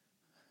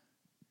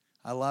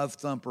 I love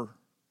Thumper,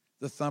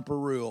 the Thumper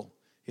rule.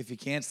 If you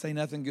can't say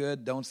nothing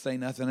good, don't say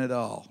nothing at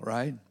all,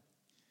 right?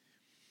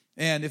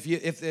 And if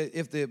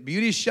the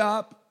beauty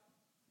shop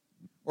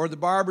or the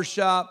barber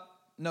shop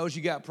knows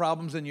you got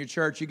problems in your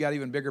church, you got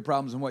even bigger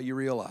problems than what you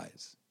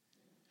realize.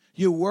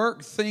 You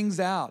work things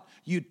out.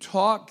 You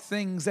talk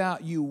things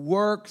out. You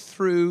work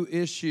through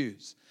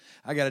issues.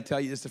 I got to tell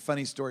you just a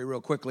funny story real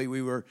quickly.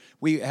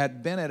 We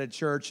had been at a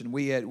church and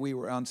we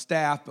were on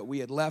staff, but we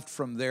had left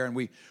from there, and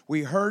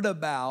we heard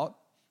about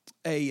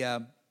a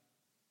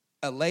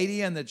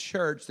lady in the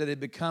church that had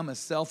become a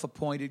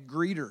self-appointed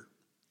greeter.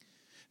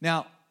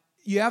 Now,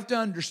 you have to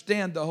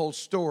understand the whole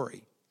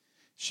story.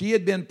 She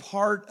had been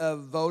part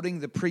of voting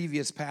the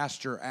previous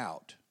pastor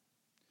out.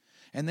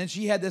 And then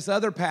she had this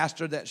other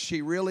pastor that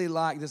she really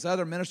liked, this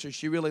other minister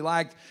she really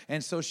liked,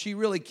 and so she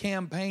really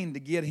campaigned to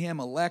get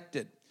him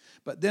elected.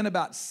 But then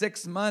about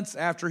 6 months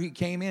after he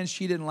came in,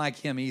 she didn't like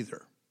him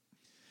either.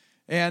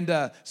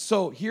 And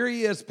so here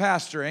he is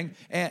pastoring,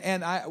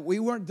 and we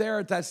weren't there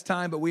at that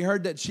time, but we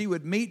heard that she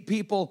would meet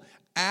people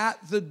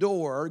at the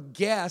door,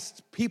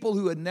 guests, people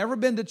who had never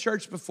been to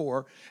church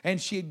before,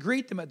 and she'd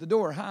greet them at the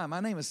door. Hi,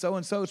 my name is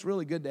so-and-so. It's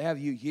really good to have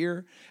you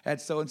here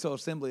at so-and-so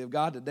Assembly of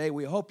God today.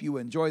 We hope you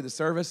enjoy the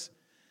service.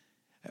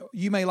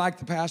 You may like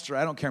the pastor.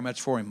 I don't care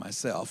much for him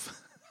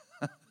myself.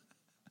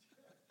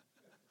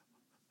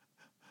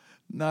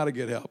 Not a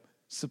good help.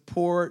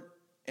 Support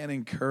and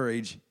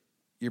encourage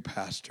your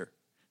pastor.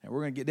 Now,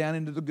 we're going to get down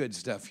into the good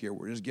stuff here.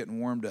 We're just getting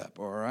warmed up,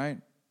 all right?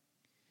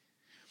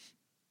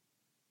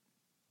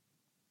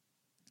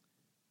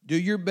 Do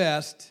your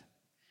best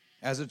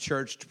as a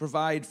church to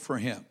provide for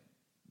him.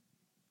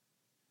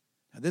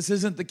 Now, this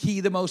isn't the key,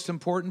 the most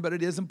important, but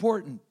it is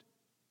important.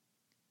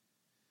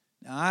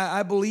 Now,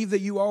 I believe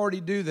that you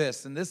already do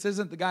this, and this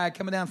isn't the guy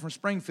coming down from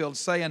Springfield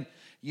saying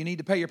you need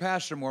to pay your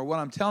pastor more. What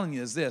I'm telling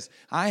you is this.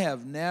 I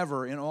have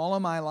never in all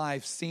of my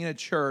life seen a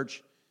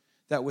church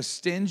that was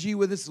stingy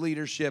with its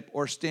leadership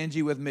or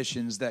stingy with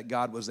missions that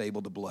God was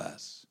able to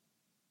bless.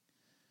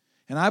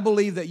 And I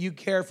believe that you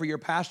care for your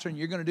pastor and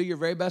you're going to do your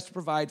very best to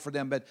provide for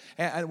them, but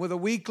with a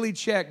weekly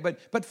check,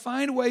 but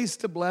find ways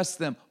to bless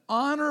them.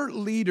 Honor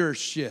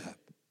leadership.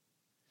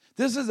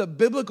 This is a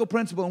biblical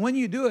principle, and when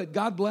you do it,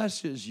 God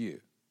blesses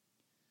you.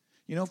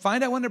 You know,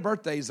 find out when their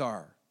birthdays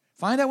are.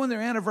 Find out when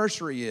their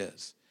anniversary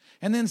is.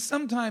 And then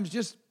sometimes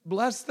just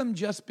bless them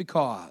just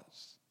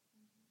because.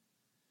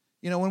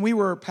 You know, when we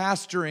were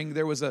pastoring,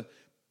 there was a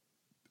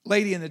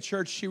lady in the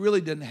church. She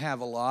really didn't have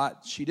a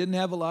lot. She didn't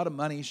have a lot of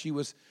money. She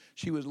was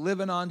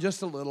living on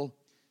just a little.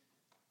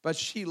 But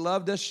she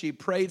loved us. She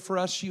prayed for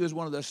us. She was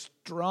one of the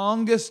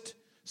strongest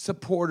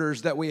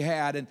supporters that we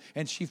had.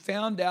 And she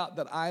found out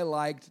that I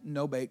liked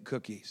no-bake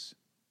cookies.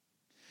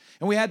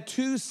 And we had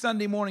 2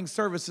 Sunday morning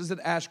services at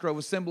Ash Grove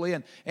Assembly.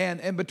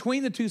 And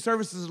between the 2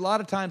 services, a lot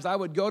of times I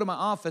would go to my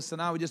office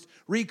and I would just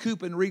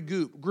recoup and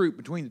regroup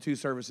between the 2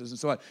 services. And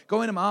so I'd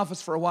go into my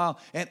office for a while.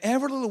 And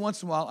every little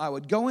once in a while, I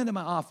would go into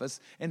my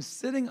office, and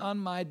sitting on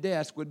my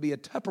desk would be a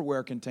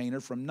Tupperware container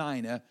from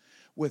Nina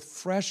with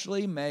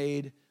freshly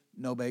made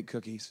no-bake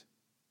cookies.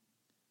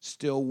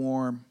 Still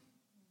warm.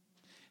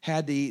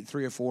 Had to eat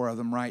 3 or 4 of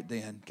them right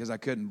then because I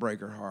couldn't break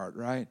her heart,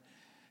 right?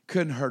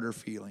 Couldn't hurt her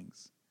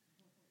feelings.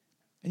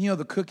 And you know,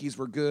 the cookies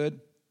were good,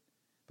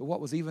 but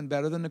what was even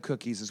better than the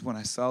cookies is when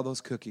I saw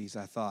those cookies,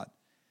 I thought,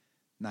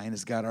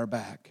 Nina's got our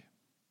back.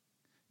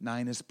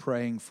 Nina's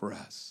praying for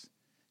us.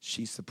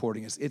 She's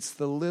supporting us. It's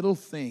the little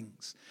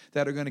things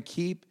that are going to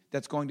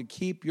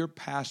keep your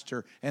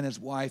pastor and his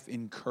wife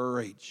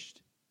encouraged.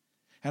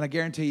 And I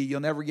guarantee you, you'll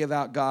never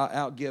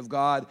outgive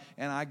God,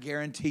 and I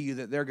guarantee you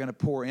that they're going to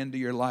pour into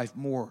your life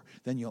more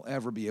than you'll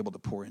ever be able to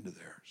pour into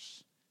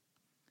theirs.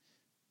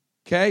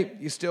 Okay,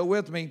 you still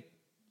with me?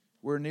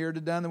 We're nearer to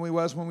done than we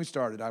was when we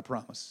started, I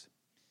promise.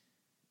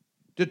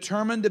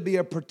 Determined to be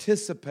a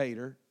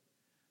participator,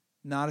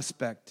 not a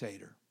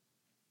spectator.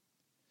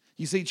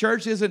 You see,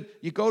 church isn't,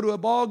 you go to a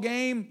ball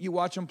game, you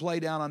watch them play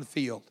down on the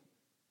field.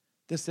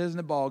 This isn't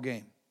a ball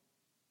game.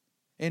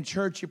 In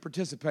church, you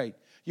participate.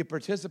 You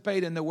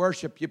participate in the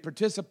worship. You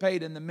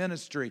participate in the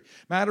ministry.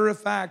 Matter of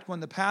fact,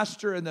 when the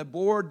pastor and the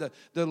board,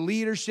 the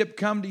leadership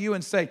come to you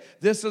and say,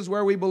 this is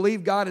where we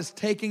believe God is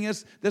taking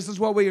us. This is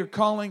what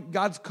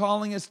God's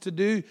calling us to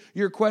do.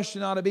 Your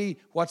question ought to be,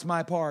 what's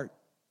my part?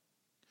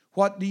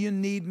 What do you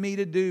need me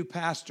to do,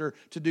 pastor,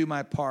 to do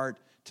my part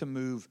to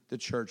move the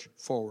church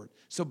forward?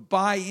 So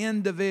buy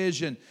in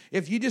division.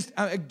 If you just,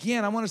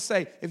 again, I want to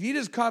say, if you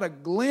just caught a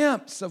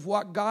glimpse of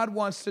what God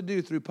wants to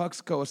do through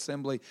Puxco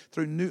Assembly,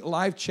 through New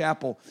Life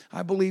Chapel,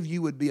 I believe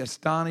you would be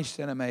astonished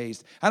and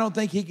amazed. I don't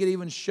think he could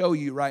even show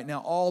you right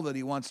now all that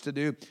he wants to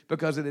do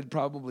because it'd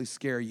probably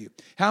scare you.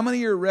 How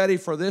many are ready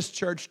for this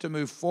church to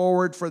move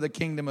forward for the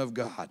kingdom of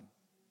God?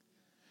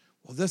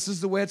 Well, this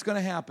is the way it's going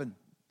to happen.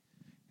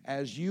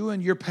 As you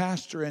and your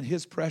pastor and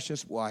his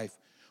precious wife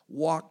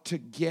walk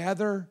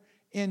together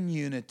in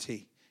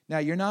unity. Now,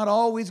 you're not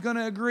always going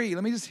to agree.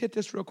 Let me just hit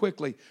this real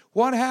quickly.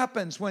 What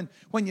happens when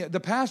the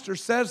pastor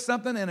says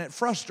something and it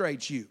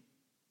frustrates you?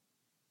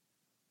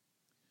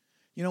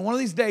 You know, one of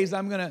these days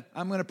I'm going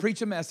to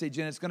preach a message,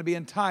 and it's going to be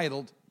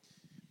entitled,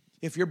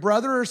 If Your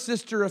Brother or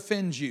Sister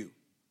Offends You.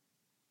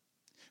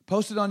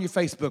 Post it on your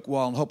Facebook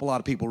wall and hope a lot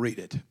of people read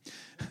it.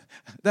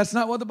 That's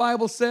not what the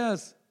Bible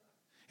says.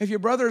 If your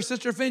brother or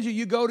sister offends you,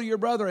 you go to your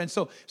brother. And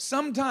so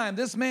sometime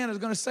this man is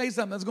going to say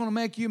something that's going to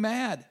make you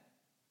mad.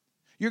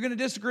 You're going to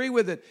disagree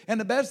with it. And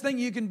the best thing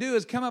you can do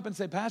is come up and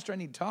say, Pastor, I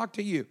need to talk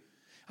to you.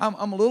 I'm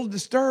a little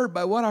disturbed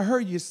by what I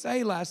heard you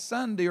say last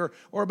Sunday or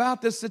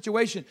about this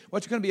situation.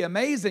 What's going to be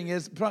amazing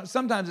is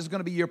sometimes it's going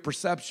to be your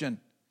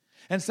perception.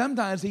 And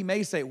sometimes he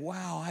may say,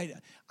 wow,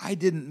 I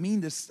didn't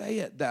mean to say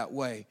it that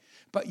way.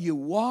 But you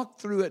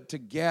walk through it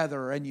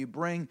together and you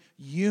bring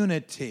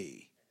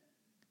unity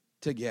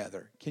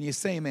together. Can you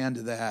say amen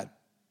to that?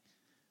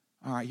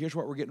 All right, here's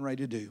what we're getting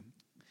ready to do.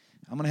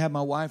 I'm going to have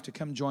my wife to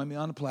come join me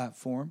on the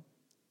platform.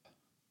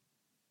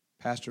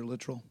 Pastor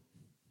Littrell,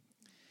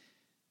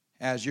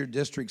 as your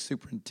district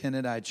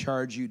superintendent, I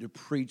charge you to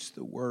preach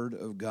the word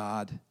of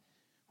God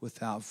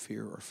without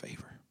fear or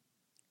favor.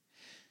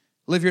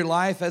 Live your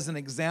life as an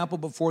example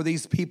before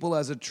these people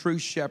as a true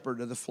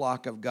shepherd of the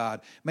flock of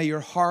God. May your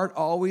heart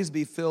always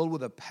be filled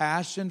with a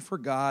passion for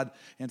God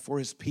and for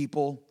his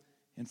people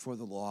and for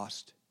the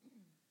lost.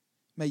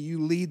 May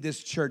you lead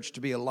this church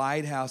to be a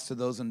lighthouse to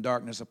those in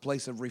darkness, a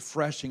place of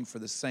refreshing for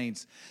the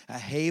saints, a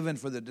haven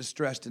for the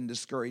distressed and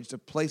discouraged, a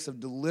place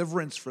of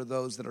deliverance for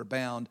those that are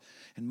bound,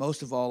 and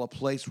most of all, a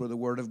place where the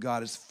word of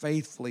God is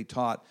faithfully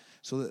taught,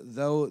 so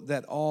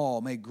that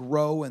all may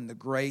grow in the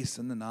grace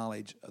and the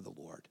knowledge of the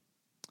Lord.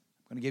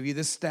 I'm going to give you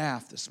this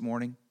staff this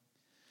morning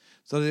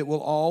so that it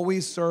will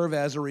always serve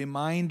as a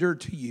reminder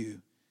to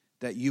you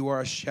that you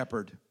are a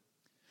shepherd.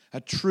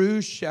 A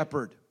true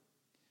shepherd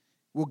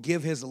will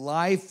give his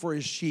life for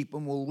his sheep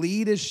and will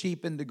lead his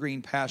sheep into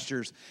green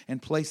pastures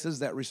and places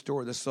that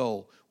restore the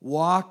soul.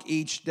 Walk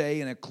each day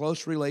in a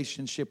close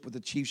relationship with the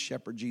chief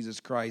shepherd,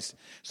 Jesus Christ,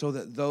 so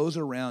that those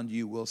around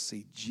you will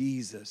see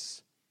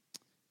Jesus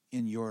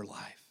in your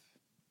life.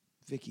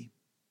 Vicki.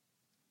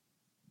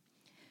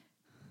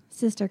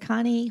 Sister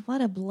Connie,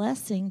 what a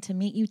blessing to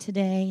meet you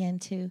today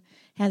and to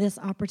have this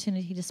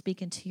opportunity to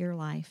speak into your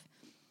life.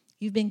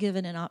 You've been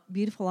given a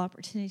beautiful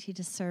opportunity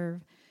to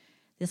serve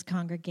this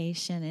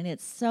congregation, and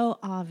it's so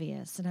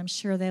obvious, and I'm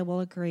sure they will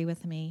agree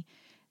with me,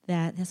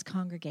 that this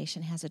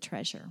congregation has a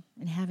treasure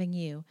in having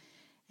you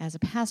as a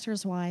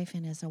pastor's wife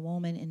and as a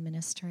woman in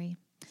ministry.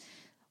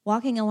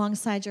 Walking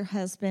alongside your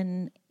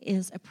husband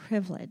is a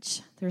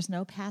privilege. There's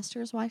no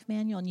pastor's wife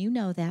manual, and you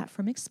know that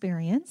from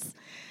experience,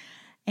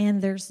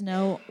 and there's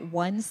no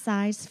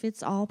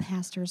one-size-fits-all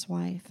pastor's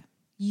wife.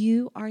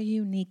 You are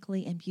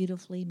uniquely and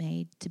beautifully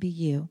made to be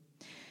you.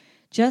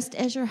 Just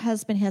as your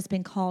husband has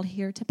been called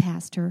here to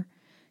pastor,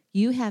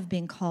 you have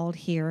been called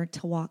here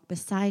to walk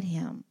beside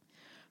him,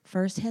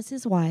 first as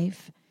his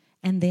wife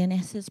and then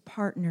as his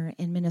partner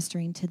in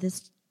ministering to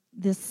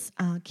this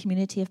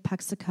community of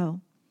Puxico.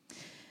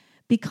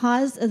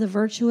 Because of the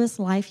virtuous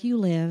life you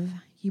live,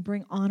 you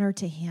bring honor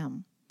to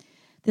him.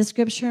 The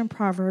scripture in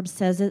Proverbs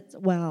says it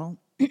well,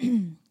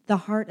 the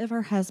heart of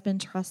her husband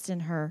trusts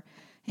in her,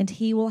 and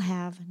he will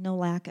have no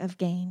lack of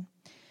gain.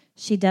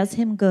 She does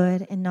him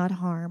good and not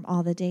harm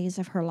all the days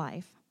of her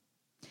life.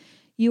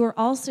 You are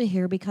also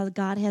here because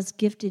God has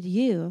gifted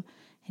you,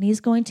 and he's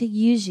going to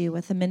use you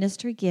with the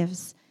ministry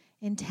gifts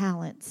and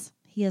talents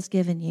he has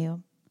given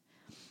you.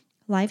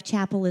 Life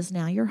Chapel is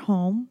now your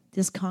home.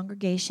 This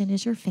congregation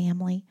is your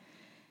family,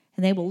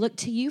 and they will look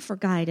to you for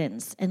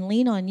guidance and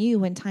lean on you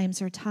when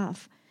times are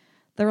tough.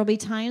 There will be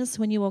times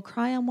when you will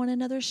cry on one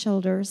another's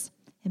shoulders,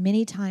 and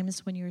many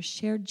times when your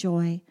shared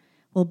joy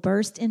will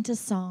burst into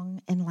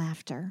song and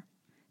laughter.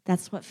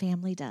 That's what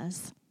family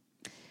does.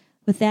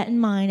 With that in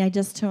mind, I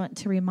just want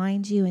to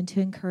remind you and to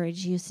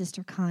encourage you,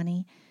 Sister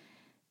Connie,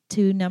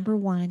 to, number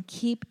one,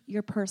 keep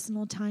your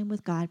personal time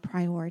with God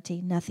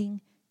priority. Nothing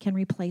can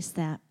replace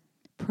that.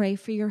 Pray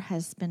for your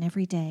husband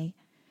every day.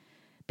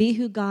 Be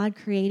who God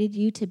created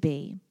you to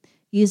be,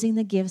 using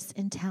the gifts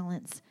and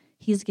talents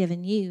he's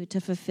given you to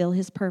fulfill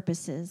his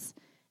purposes.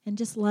 And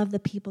just love the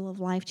people of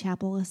Life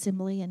Chapel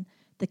Assembly and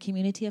the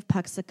community of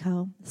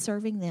Puxico,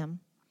 serving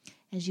them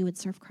as you would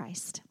serve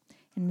Christ.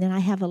 And then I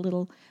have a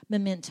little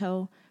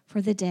memento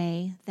for the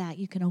day that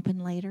you can open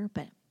later,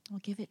 but I'll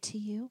give it to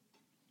you.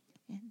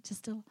 And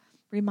just a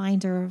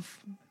reminder of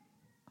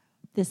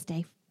this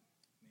day.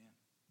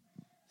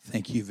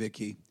 Thank you,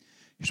 Vicki.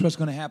 Here's what's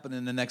going to happen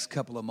in the next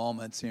couple of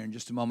moments here. In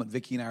just a moment,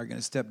 Vicki and I are going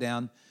to step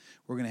down.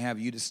 We're going to have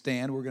you to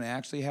stand. We're going to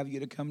actually have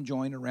you to come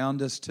join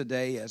around us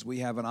today as we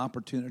have an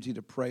opportunity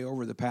to pray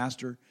over the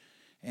pastor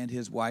and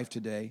his wife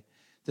today.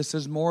 This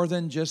is more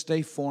than just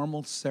a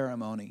formal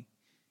ceremony.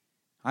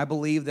 I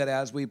believe that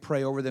as we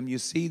pray over them, you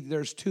see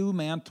there's two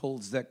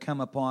mantles that come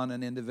upon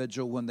an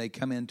individual when they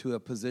come into a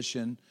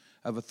position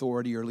of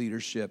authority or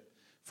leadership.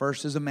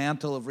 First is a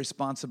mantle of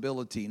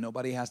responsibility.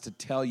 Nobody has to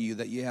tell you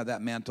that you have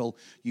that mantle.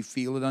 You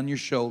feel it on your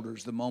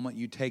shoulders the moment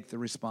you take the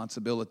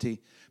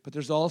responsibility. But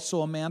there's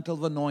also a mantle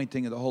of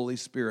anointing of the Holy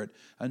Spirit,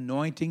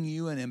 anointing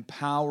you and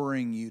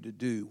empowering you to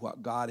do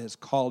what God has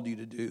called you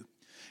to do.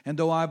 And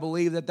though I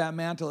believe that that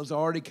mantle has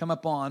already come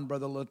upon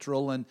Brother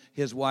Littrell and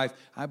his wife,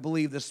 I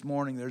believe this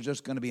morning there's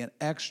just going to be an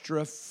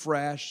extra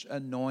fresh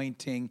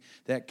anointing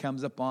that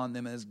comes upon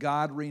them as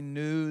God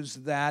renews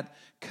that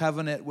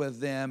covenant with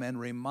them and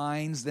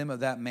reminds them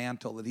of that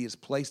mantle that he has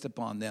placed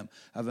upon them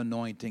of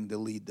anointing to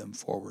lead them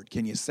forward.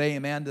 Can you say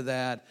amen to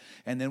that?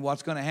 And then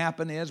what's going to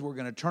happen is we're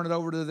going to turn it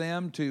over to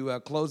them to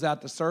close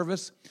out the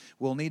service.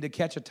 We'll need to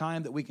catch a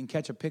time that we can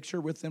catch a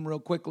picture with them real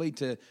quickly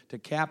to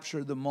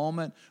capture the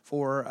moment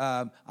for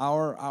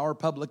our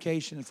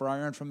publication, for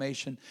our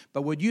information.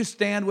 But would you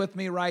stand with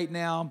me right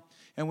now?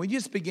 And we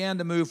just began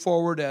to move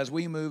forward as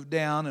we move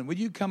down. And would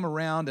you come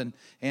around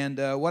and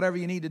whatever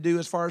you need to do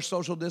as far as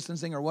social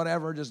distancing or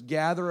whatever, just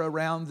gather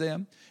around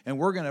them. And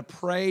we're going to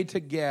pray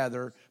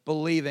together,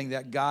 believing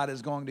that God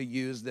is going to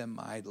use them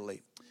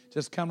mightily.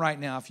 Just come right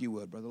now if you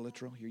would, Brother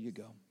Littrell. Here you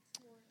go.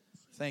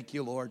 Thank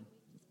you, Lord.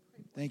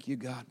 Thank you,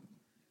 God.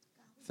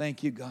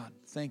 Thank you, God.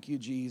 Thank you,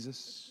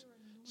 Jesus.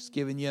 Just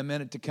giving you a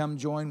minute to come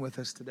join with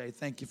us today.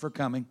 Thank you for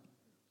coming.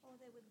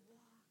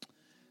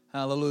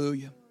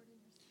 Hallelujah.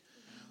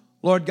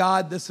 Lord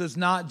God, this is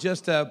not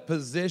just a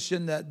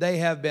position that they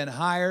have been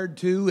hired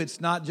to. It's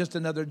not just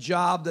another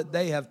job that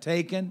they have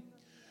taken.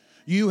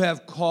 You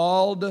have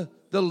called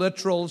the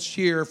Littrells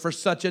here for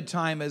such a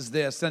time as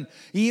this. And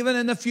even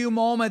in the few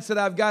moments that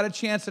I've got a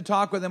chance to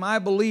talk with them, I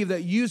believe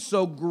that you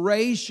so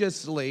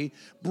graciously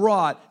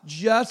brought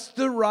just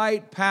the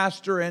right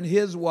pastor and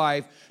his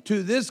wife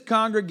to this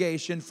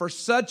congregation for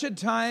such a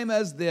time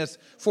as this,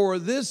 for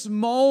this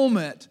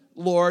moment,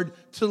 Lord,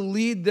 to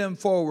lead them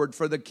forward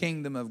for the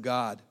kingdom of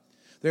God.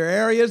 There are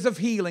areas of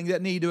healing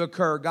that need to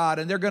occur, God,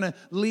 and they're going to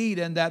lead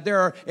in that.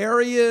 There are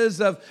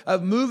areas of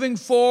moving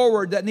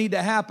forward that need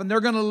to happen. They're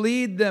going to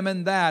lead them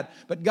in that.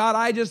 But God,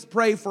 I just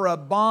pray for a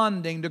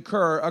bonding to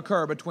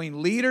occur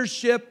between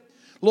leadership,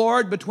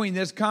 Lord, between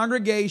this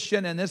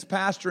congregation and this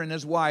pastor and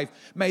his wife.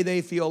 May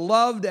they feel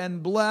loved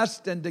and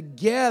blessed, and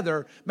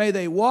together may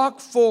they walk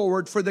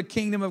forward for the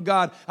kingdom of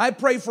God. I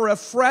pray for a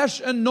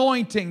fresh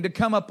anointing to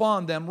come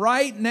upon them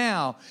right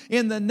now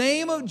in the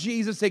name of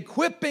Jesus,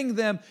 equipping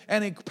them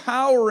and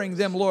empowering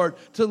them, Lord,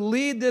 to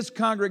lead this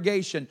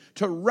congregation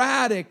to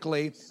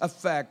radically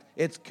affect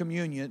its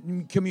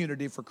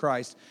community for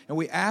Christ. And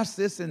we ask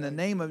this in the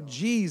name of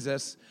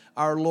Jesus,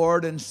 our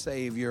Lord and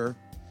Savior.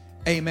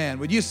 Amen.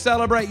 Would you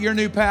celebrate your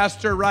new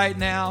pastor right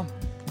now?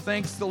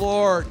 Thanks the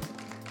Lord.